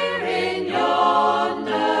appearing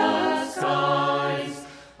yonder skies.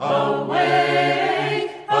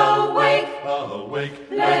 Awake, awake, awake.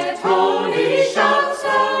 let holy shouts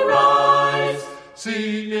arise.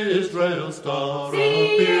 See Israel's star See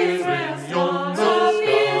appearing Israel's yonder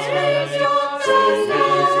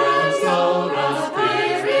star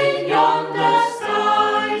appearing yonder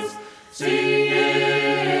skies. See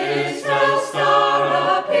Israel's star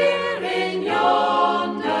appearing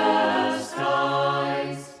yonder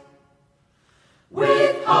skies.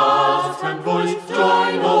 With heart and voice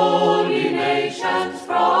join all ye nations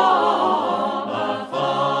from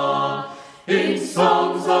afar, in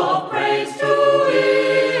songs of praise to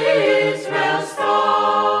Israel's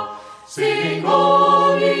star. Sing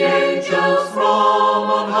all ye angels from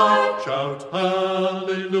on high, Shout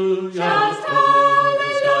hallelujah. shout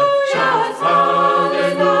hallelujah, shout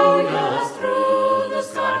hallelujah through the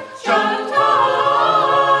sky, shout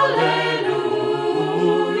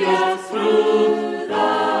hallelujah through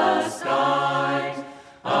the sky.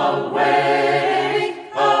 Awake,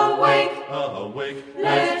 awake, Awake.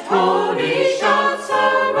 let holy shouts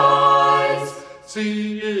arise.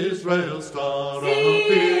 See Israel's star See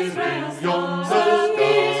appearing Israel's yonder star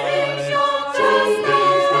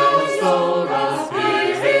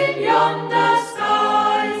appearing yonder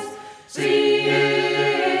skies. See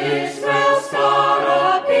Israel's star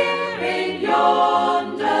appearing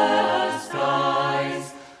yonder skies.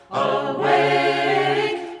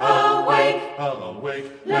 Awake, awake, awake.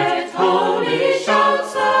 let holy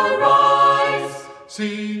shouts arise.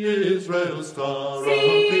 See Israel's star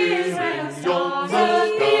See appearing Israel's yonder star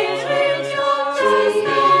appearing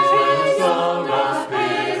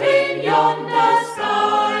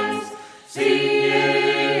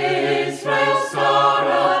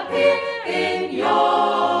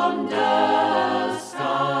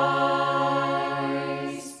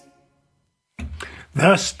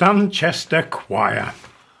The Stanchester Choir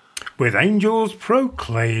with Angels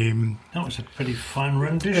Proclaim. That was a pretty fine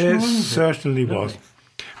rendition, It wasn't it? certainly was.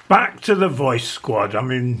 Back to the Voice Squad. I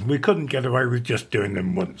mean, we couldn't get away with just doing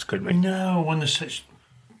them once, could we? No, when there's such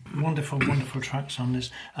wonderful, wonderful tracks on this,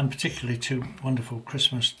 and particularly two wonderful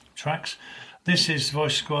Christmas tracks. This is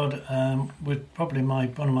Voice Squad with probably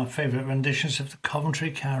one of my favourite renditions of the Coventry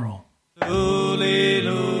Carol.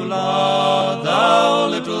 Lula, thou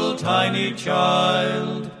little tiny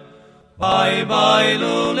child, bye bye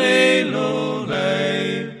lule lule,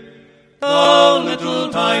 thou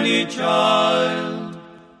little tiny child,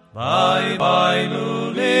 bye bye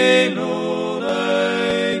lule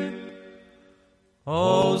lule.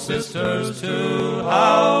 Oh sisters too,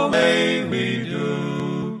 how may we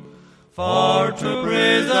do for to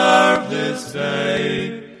preserve this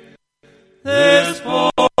day, this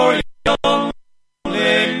poor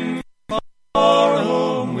youngling for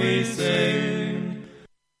whom we sing.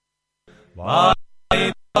 Bye,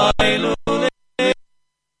 bye, lule.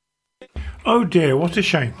 Oh dear, what a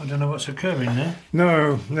shame. I don't know what's occurring there.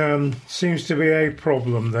 No, seems to be a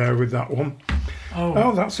problem there with that one.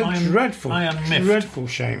 Oh, that's a dreadful, I am miffed. dreadful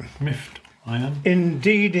shame. Miffed, I am.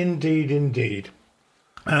 Indeed, indeed, indeed.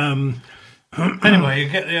 Anyway, you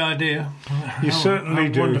get the idea. You certainly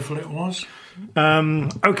how do. Wonderful it was.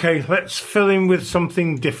 Okay, let's fill in with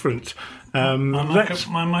something different. My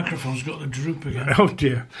microphone's got the droop again. Oh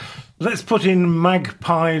dear. Let's put in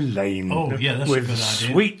Magpie Lane. Oh, yeah, that's a with good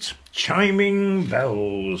idea. Sweet Chiming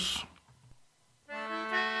Bells.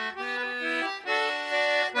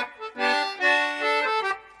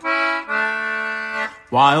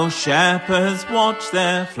 While shepherds watch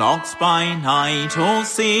their flocks by night, all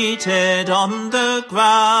seated on the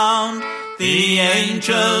ground, the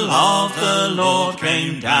angel of the Lord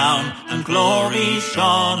came down, and glory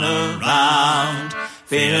shone around.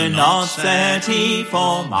 Fear not, said he,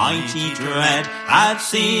 for mighty dread had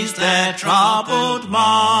seized their troubled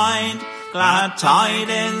mind. Glad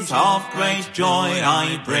tidings of great joy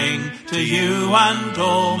I bring to you and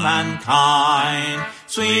all mankind.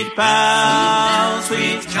 Sweet bells,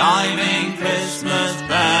 sweet chiming Christmas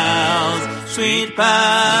bells, sweet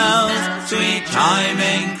bells, sweet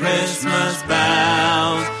chiming Christmas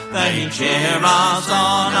bells. They cheer us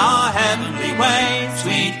on our heavenly way,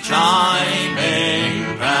 sweet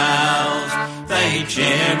chiming bells. They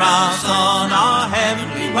cheer us on our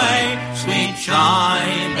heavenly way, sweet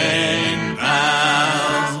chiming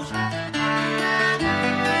bells.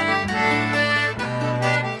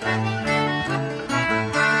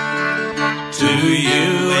 To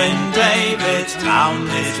you in David's town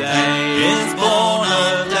this day is born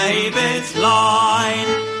of David's line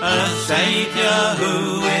a Saviour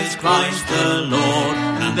who is Christ the Lord,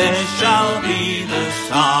 and this shall be the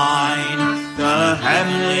sign. The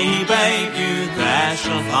heavenly babe you there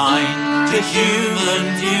shall find, to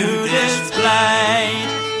human view displayed,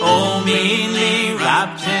 all meanly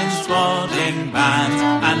wrapped in swaddling bands,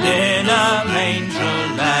 and in a manger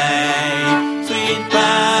laid. Sweet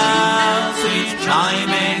bells, sweet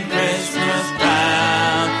chiming Christmas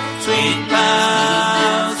bells, sweet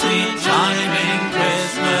bells, sweet chiming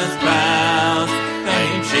Christmas bells. They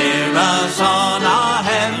cheer us on our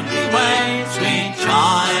heavenly way, sweet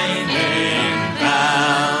chiming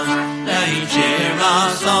bells. They cheer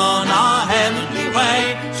us on our heavenly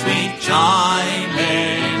way, sweet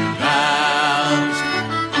chiming bells.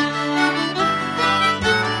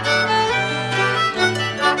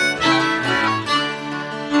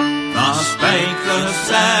 Thus spake the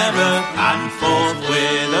seraph, and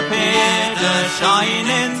forthwith appeared a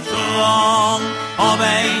shining throng of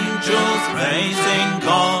angels praising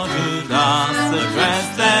God, who thus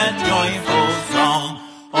addressed their joyful song.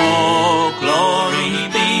 Oh, glory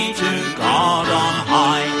be to God on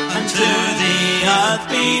high, and to the earth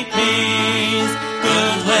be peace,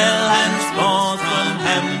 goodwill henceforth from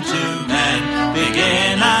heaven to men,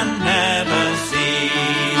 begin and never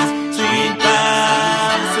cease. Sweet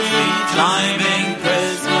bells, sweet chiming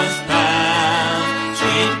Christmas bells,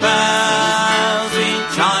 sweet bells, sweet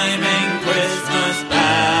chiming Christmas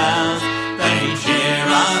bells. They cheer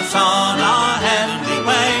us on our heavenly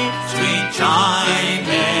way, sweet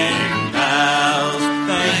chiming bells.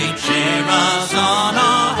 They cheer us on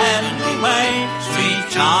our heavenly way, sweet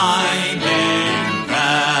chiming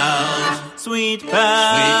bells. Sweet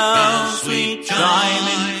bells, sweet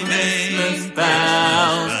chiming Christmas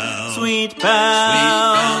bells, sweet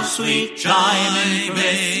bells, sweet chiming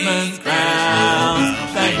Christmas bells.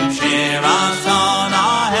 They cheer us on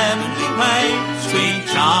our heavenly way, sweet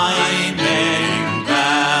chiming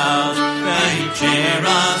bells. They cheer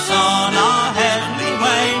us on our heavenly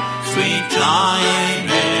way, sweet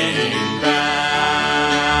chiming bells.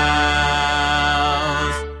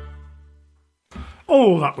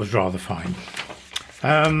 that was rather fine.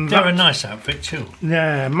 They're a nice outfit too.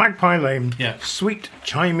 Yeah, Magpie Lane. Yeah. Sweet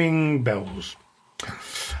chiming bells.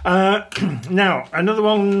 Now, another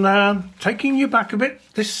one taking you back a bit.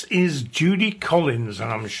 This is Judy Collins, and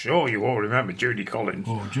I'm sure you all remember Judy Collins.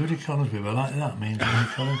 Oh, Judy Collins, we were like that, me and Judy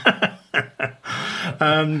Collins.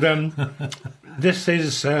 And this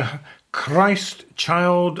is Christ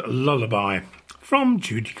Child Lullaby from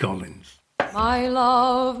Judy Collins. My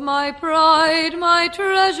love, my pride, my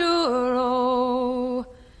treasure, oh,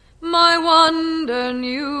 my wonder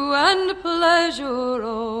new and pleasure,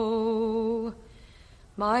 oh,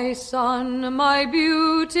 my son, my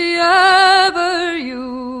beauty, ever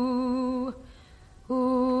you.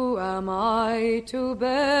 Who am I to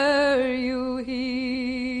bear you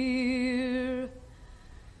here?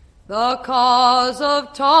 The cause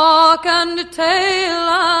of talk and tale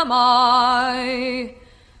am I,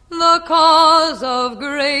 the cause of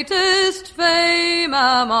greatest fame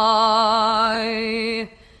am I,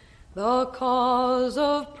 the cause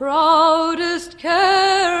of proudest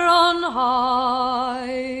care on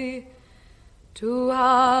high, to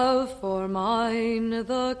have for mine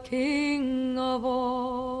the King of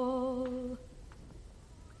all.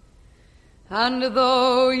 And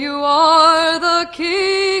though you are the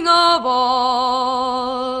King of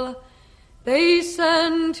all, they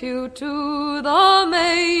sent you to the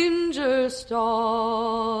manger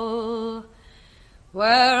stall,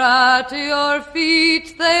 where at your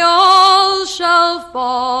feet they all shall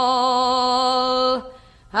fall,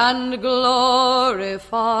 and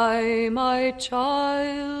glorify my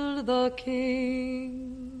child the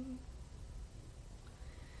King.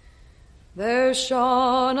 There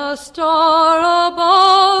shone a star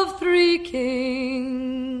above three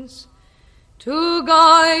kings, to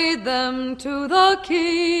guide them to the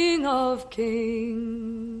King of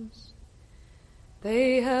Kings.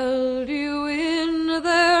 They held you in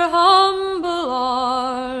their humble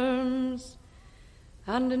arms,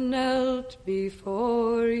 and knelt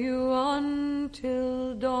before you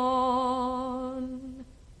until dawn.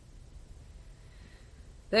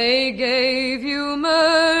 They gave you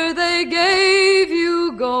myrrh, they gave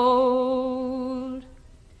you gold,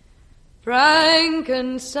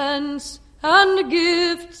 frankincense, and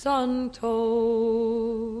gifts untold.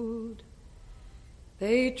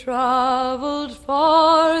 They traveled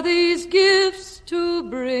far these gifts to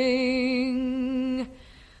bring,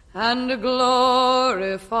 and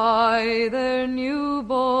glorify their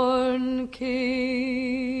newborn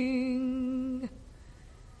King.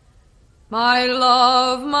 My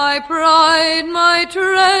love, my pride, my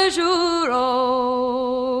treasure,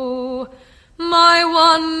 oh, my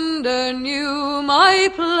wonder new, my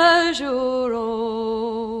pleasure,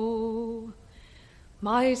 oh,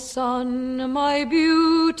 my son, my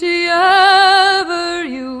beauty, ever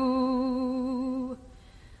you.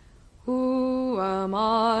 Who am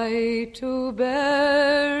I to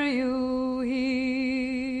bear you here?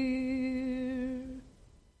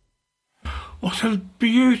 What a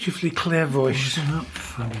beautifully clear voice. Isn't that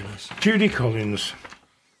fabulous? Judy Collins,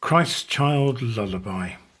 Christ Child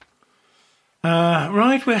Lullaby.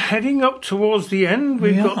 Right, we're heading up towards the end.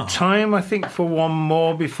 We've got time, I think, for one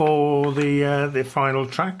more before the final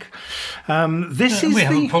track. We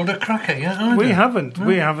haven't pulled a cracker yet, have we?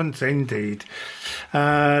 We haven't indeed.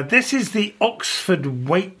 This is the Oxford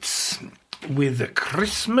Waits with a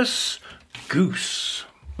Christmas Goose.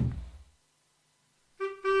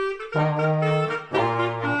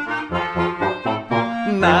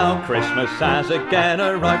 Now Christmas has again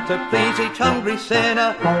arrived to please each hungry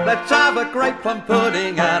sinner. Let's have a great plum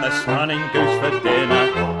pudding and a stunning goose for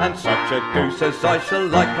dinner. And such a goose as I shall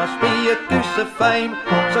like must be a goose of fame.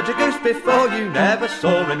 Such a goose before you never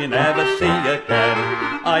saw and you never see again.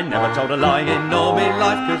 I never told a lie in all my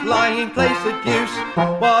life, 'cause lying plays the deuce.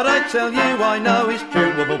 What I tell you I know is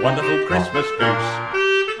true of a wonderful Christmas goose.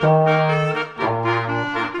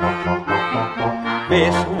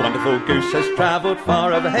 This wonderful goose has travelled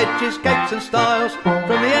far over hedges, gates and stiles. From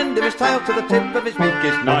the end of his tail to the tip of his beak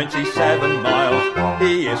is 97 miles.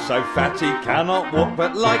 He is so fat he cannot walk,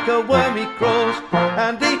 but like a worm he crawls.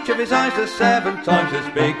 And each of his eyes are 7 times as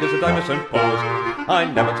big as the dome of St. Paul's. I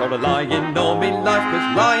never told a lie in all my life,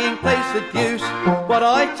 'cause lying plays the deuce. What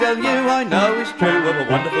I tell you I know is true of a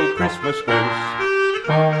wonderful Christmas goose.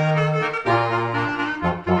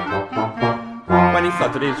 When he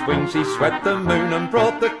fluttered his wings, he swept the moon and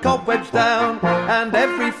brought the cobwebs down. And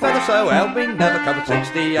every feather so helping never covered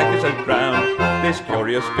 60 acres of ground. This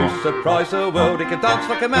curious goose surprised the world. He could dance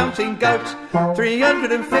like a mountain goat.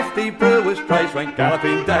 350 brewers' trays went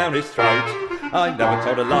galloping down his throat. I never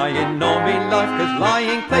told a lie in all me life, 'cause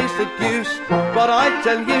lying plays the deuce. But I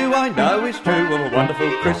tell you, I know it's true of a wonderful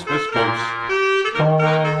Christmas goose.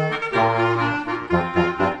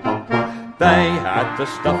 They had to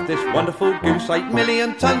stuff this wonderful goose 8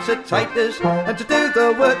 million tons of taters, and to do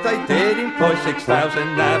the work they did employ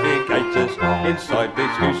 6,000 navigators. Inside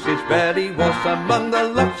this goose's belly was, among the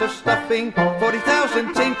lots of stuffing,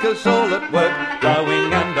 40,000 tinkers all at work,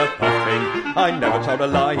 blowing and a-puffing. I never told a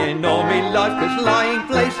lie in all me life, 'cause lying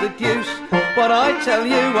plays the deuce. But I tell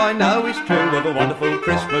you, I know it's true of a wonderful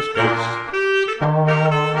Christmas goose.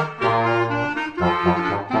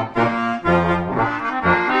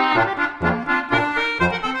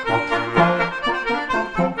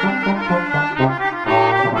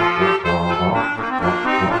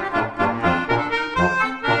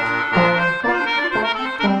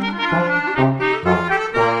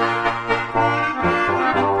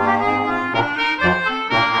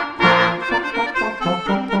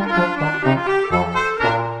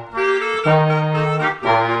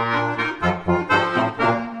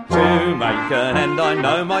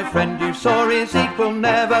 Friend you saw his equal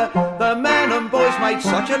never. The men and boys made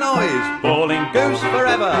such a noise, bawling goose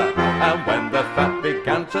forever. And when the fat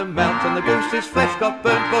began to melt and the goose's flesh got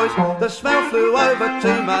burnt, boys, the smell flew over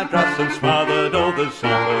to Madras and smothered all the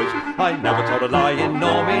seaboys. I never told a lie in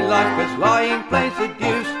all me life, 'cause lying plays the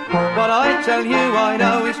deuce. But I tell you, I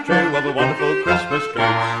know it's true of a wonderful Christmas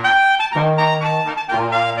goose.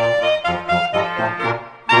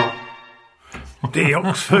 The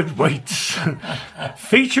Oxford Waits,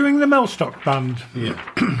 featuring the Mellstock Band. Yeah,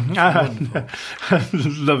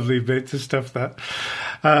 lovely bit of stuff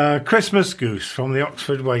that. Christmas Goose from the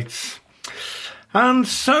Oxford Waits. And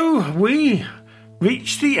so we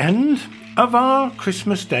reach the end of our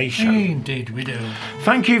Christmas Day show. Indeed, we do.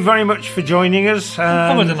 Thank you very much for joining us.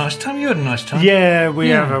 I had a nice time. You had a nice time. Yeah, we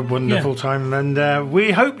have a wonderful time, and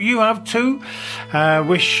we hope you have too.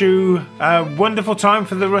 Wish you a wonderful time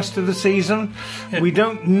for the rest of the season. Yeah. We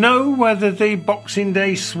don't know whether the Boxing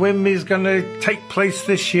Day swim is going to take place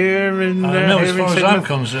this year. No, as far as I'm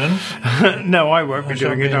concerned. No, I won't be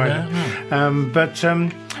doing it either. No. But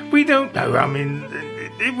we don't know. I mean,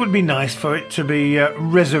 it would be nice for it to be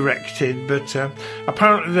resurrected, but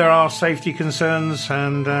apparently there are safety concerns,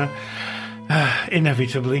 and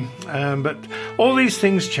inevitably. But all these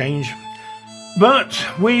things change. But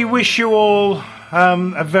we wish you all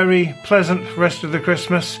a very pleasant rest of the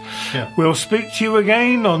Christmas. Yeah. We'll speak to you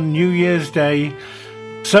again on New Year's Day.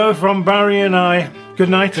 So from Barry and I, good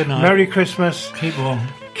night. Good night. Merry Christmas. Keep warm.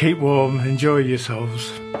 Keep warm. Enjoy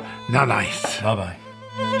yourselves. Night. Bye-bye.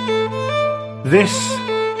 This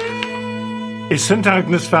is St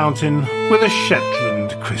Agnes Fountain with a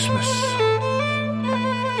Shetland Christmas.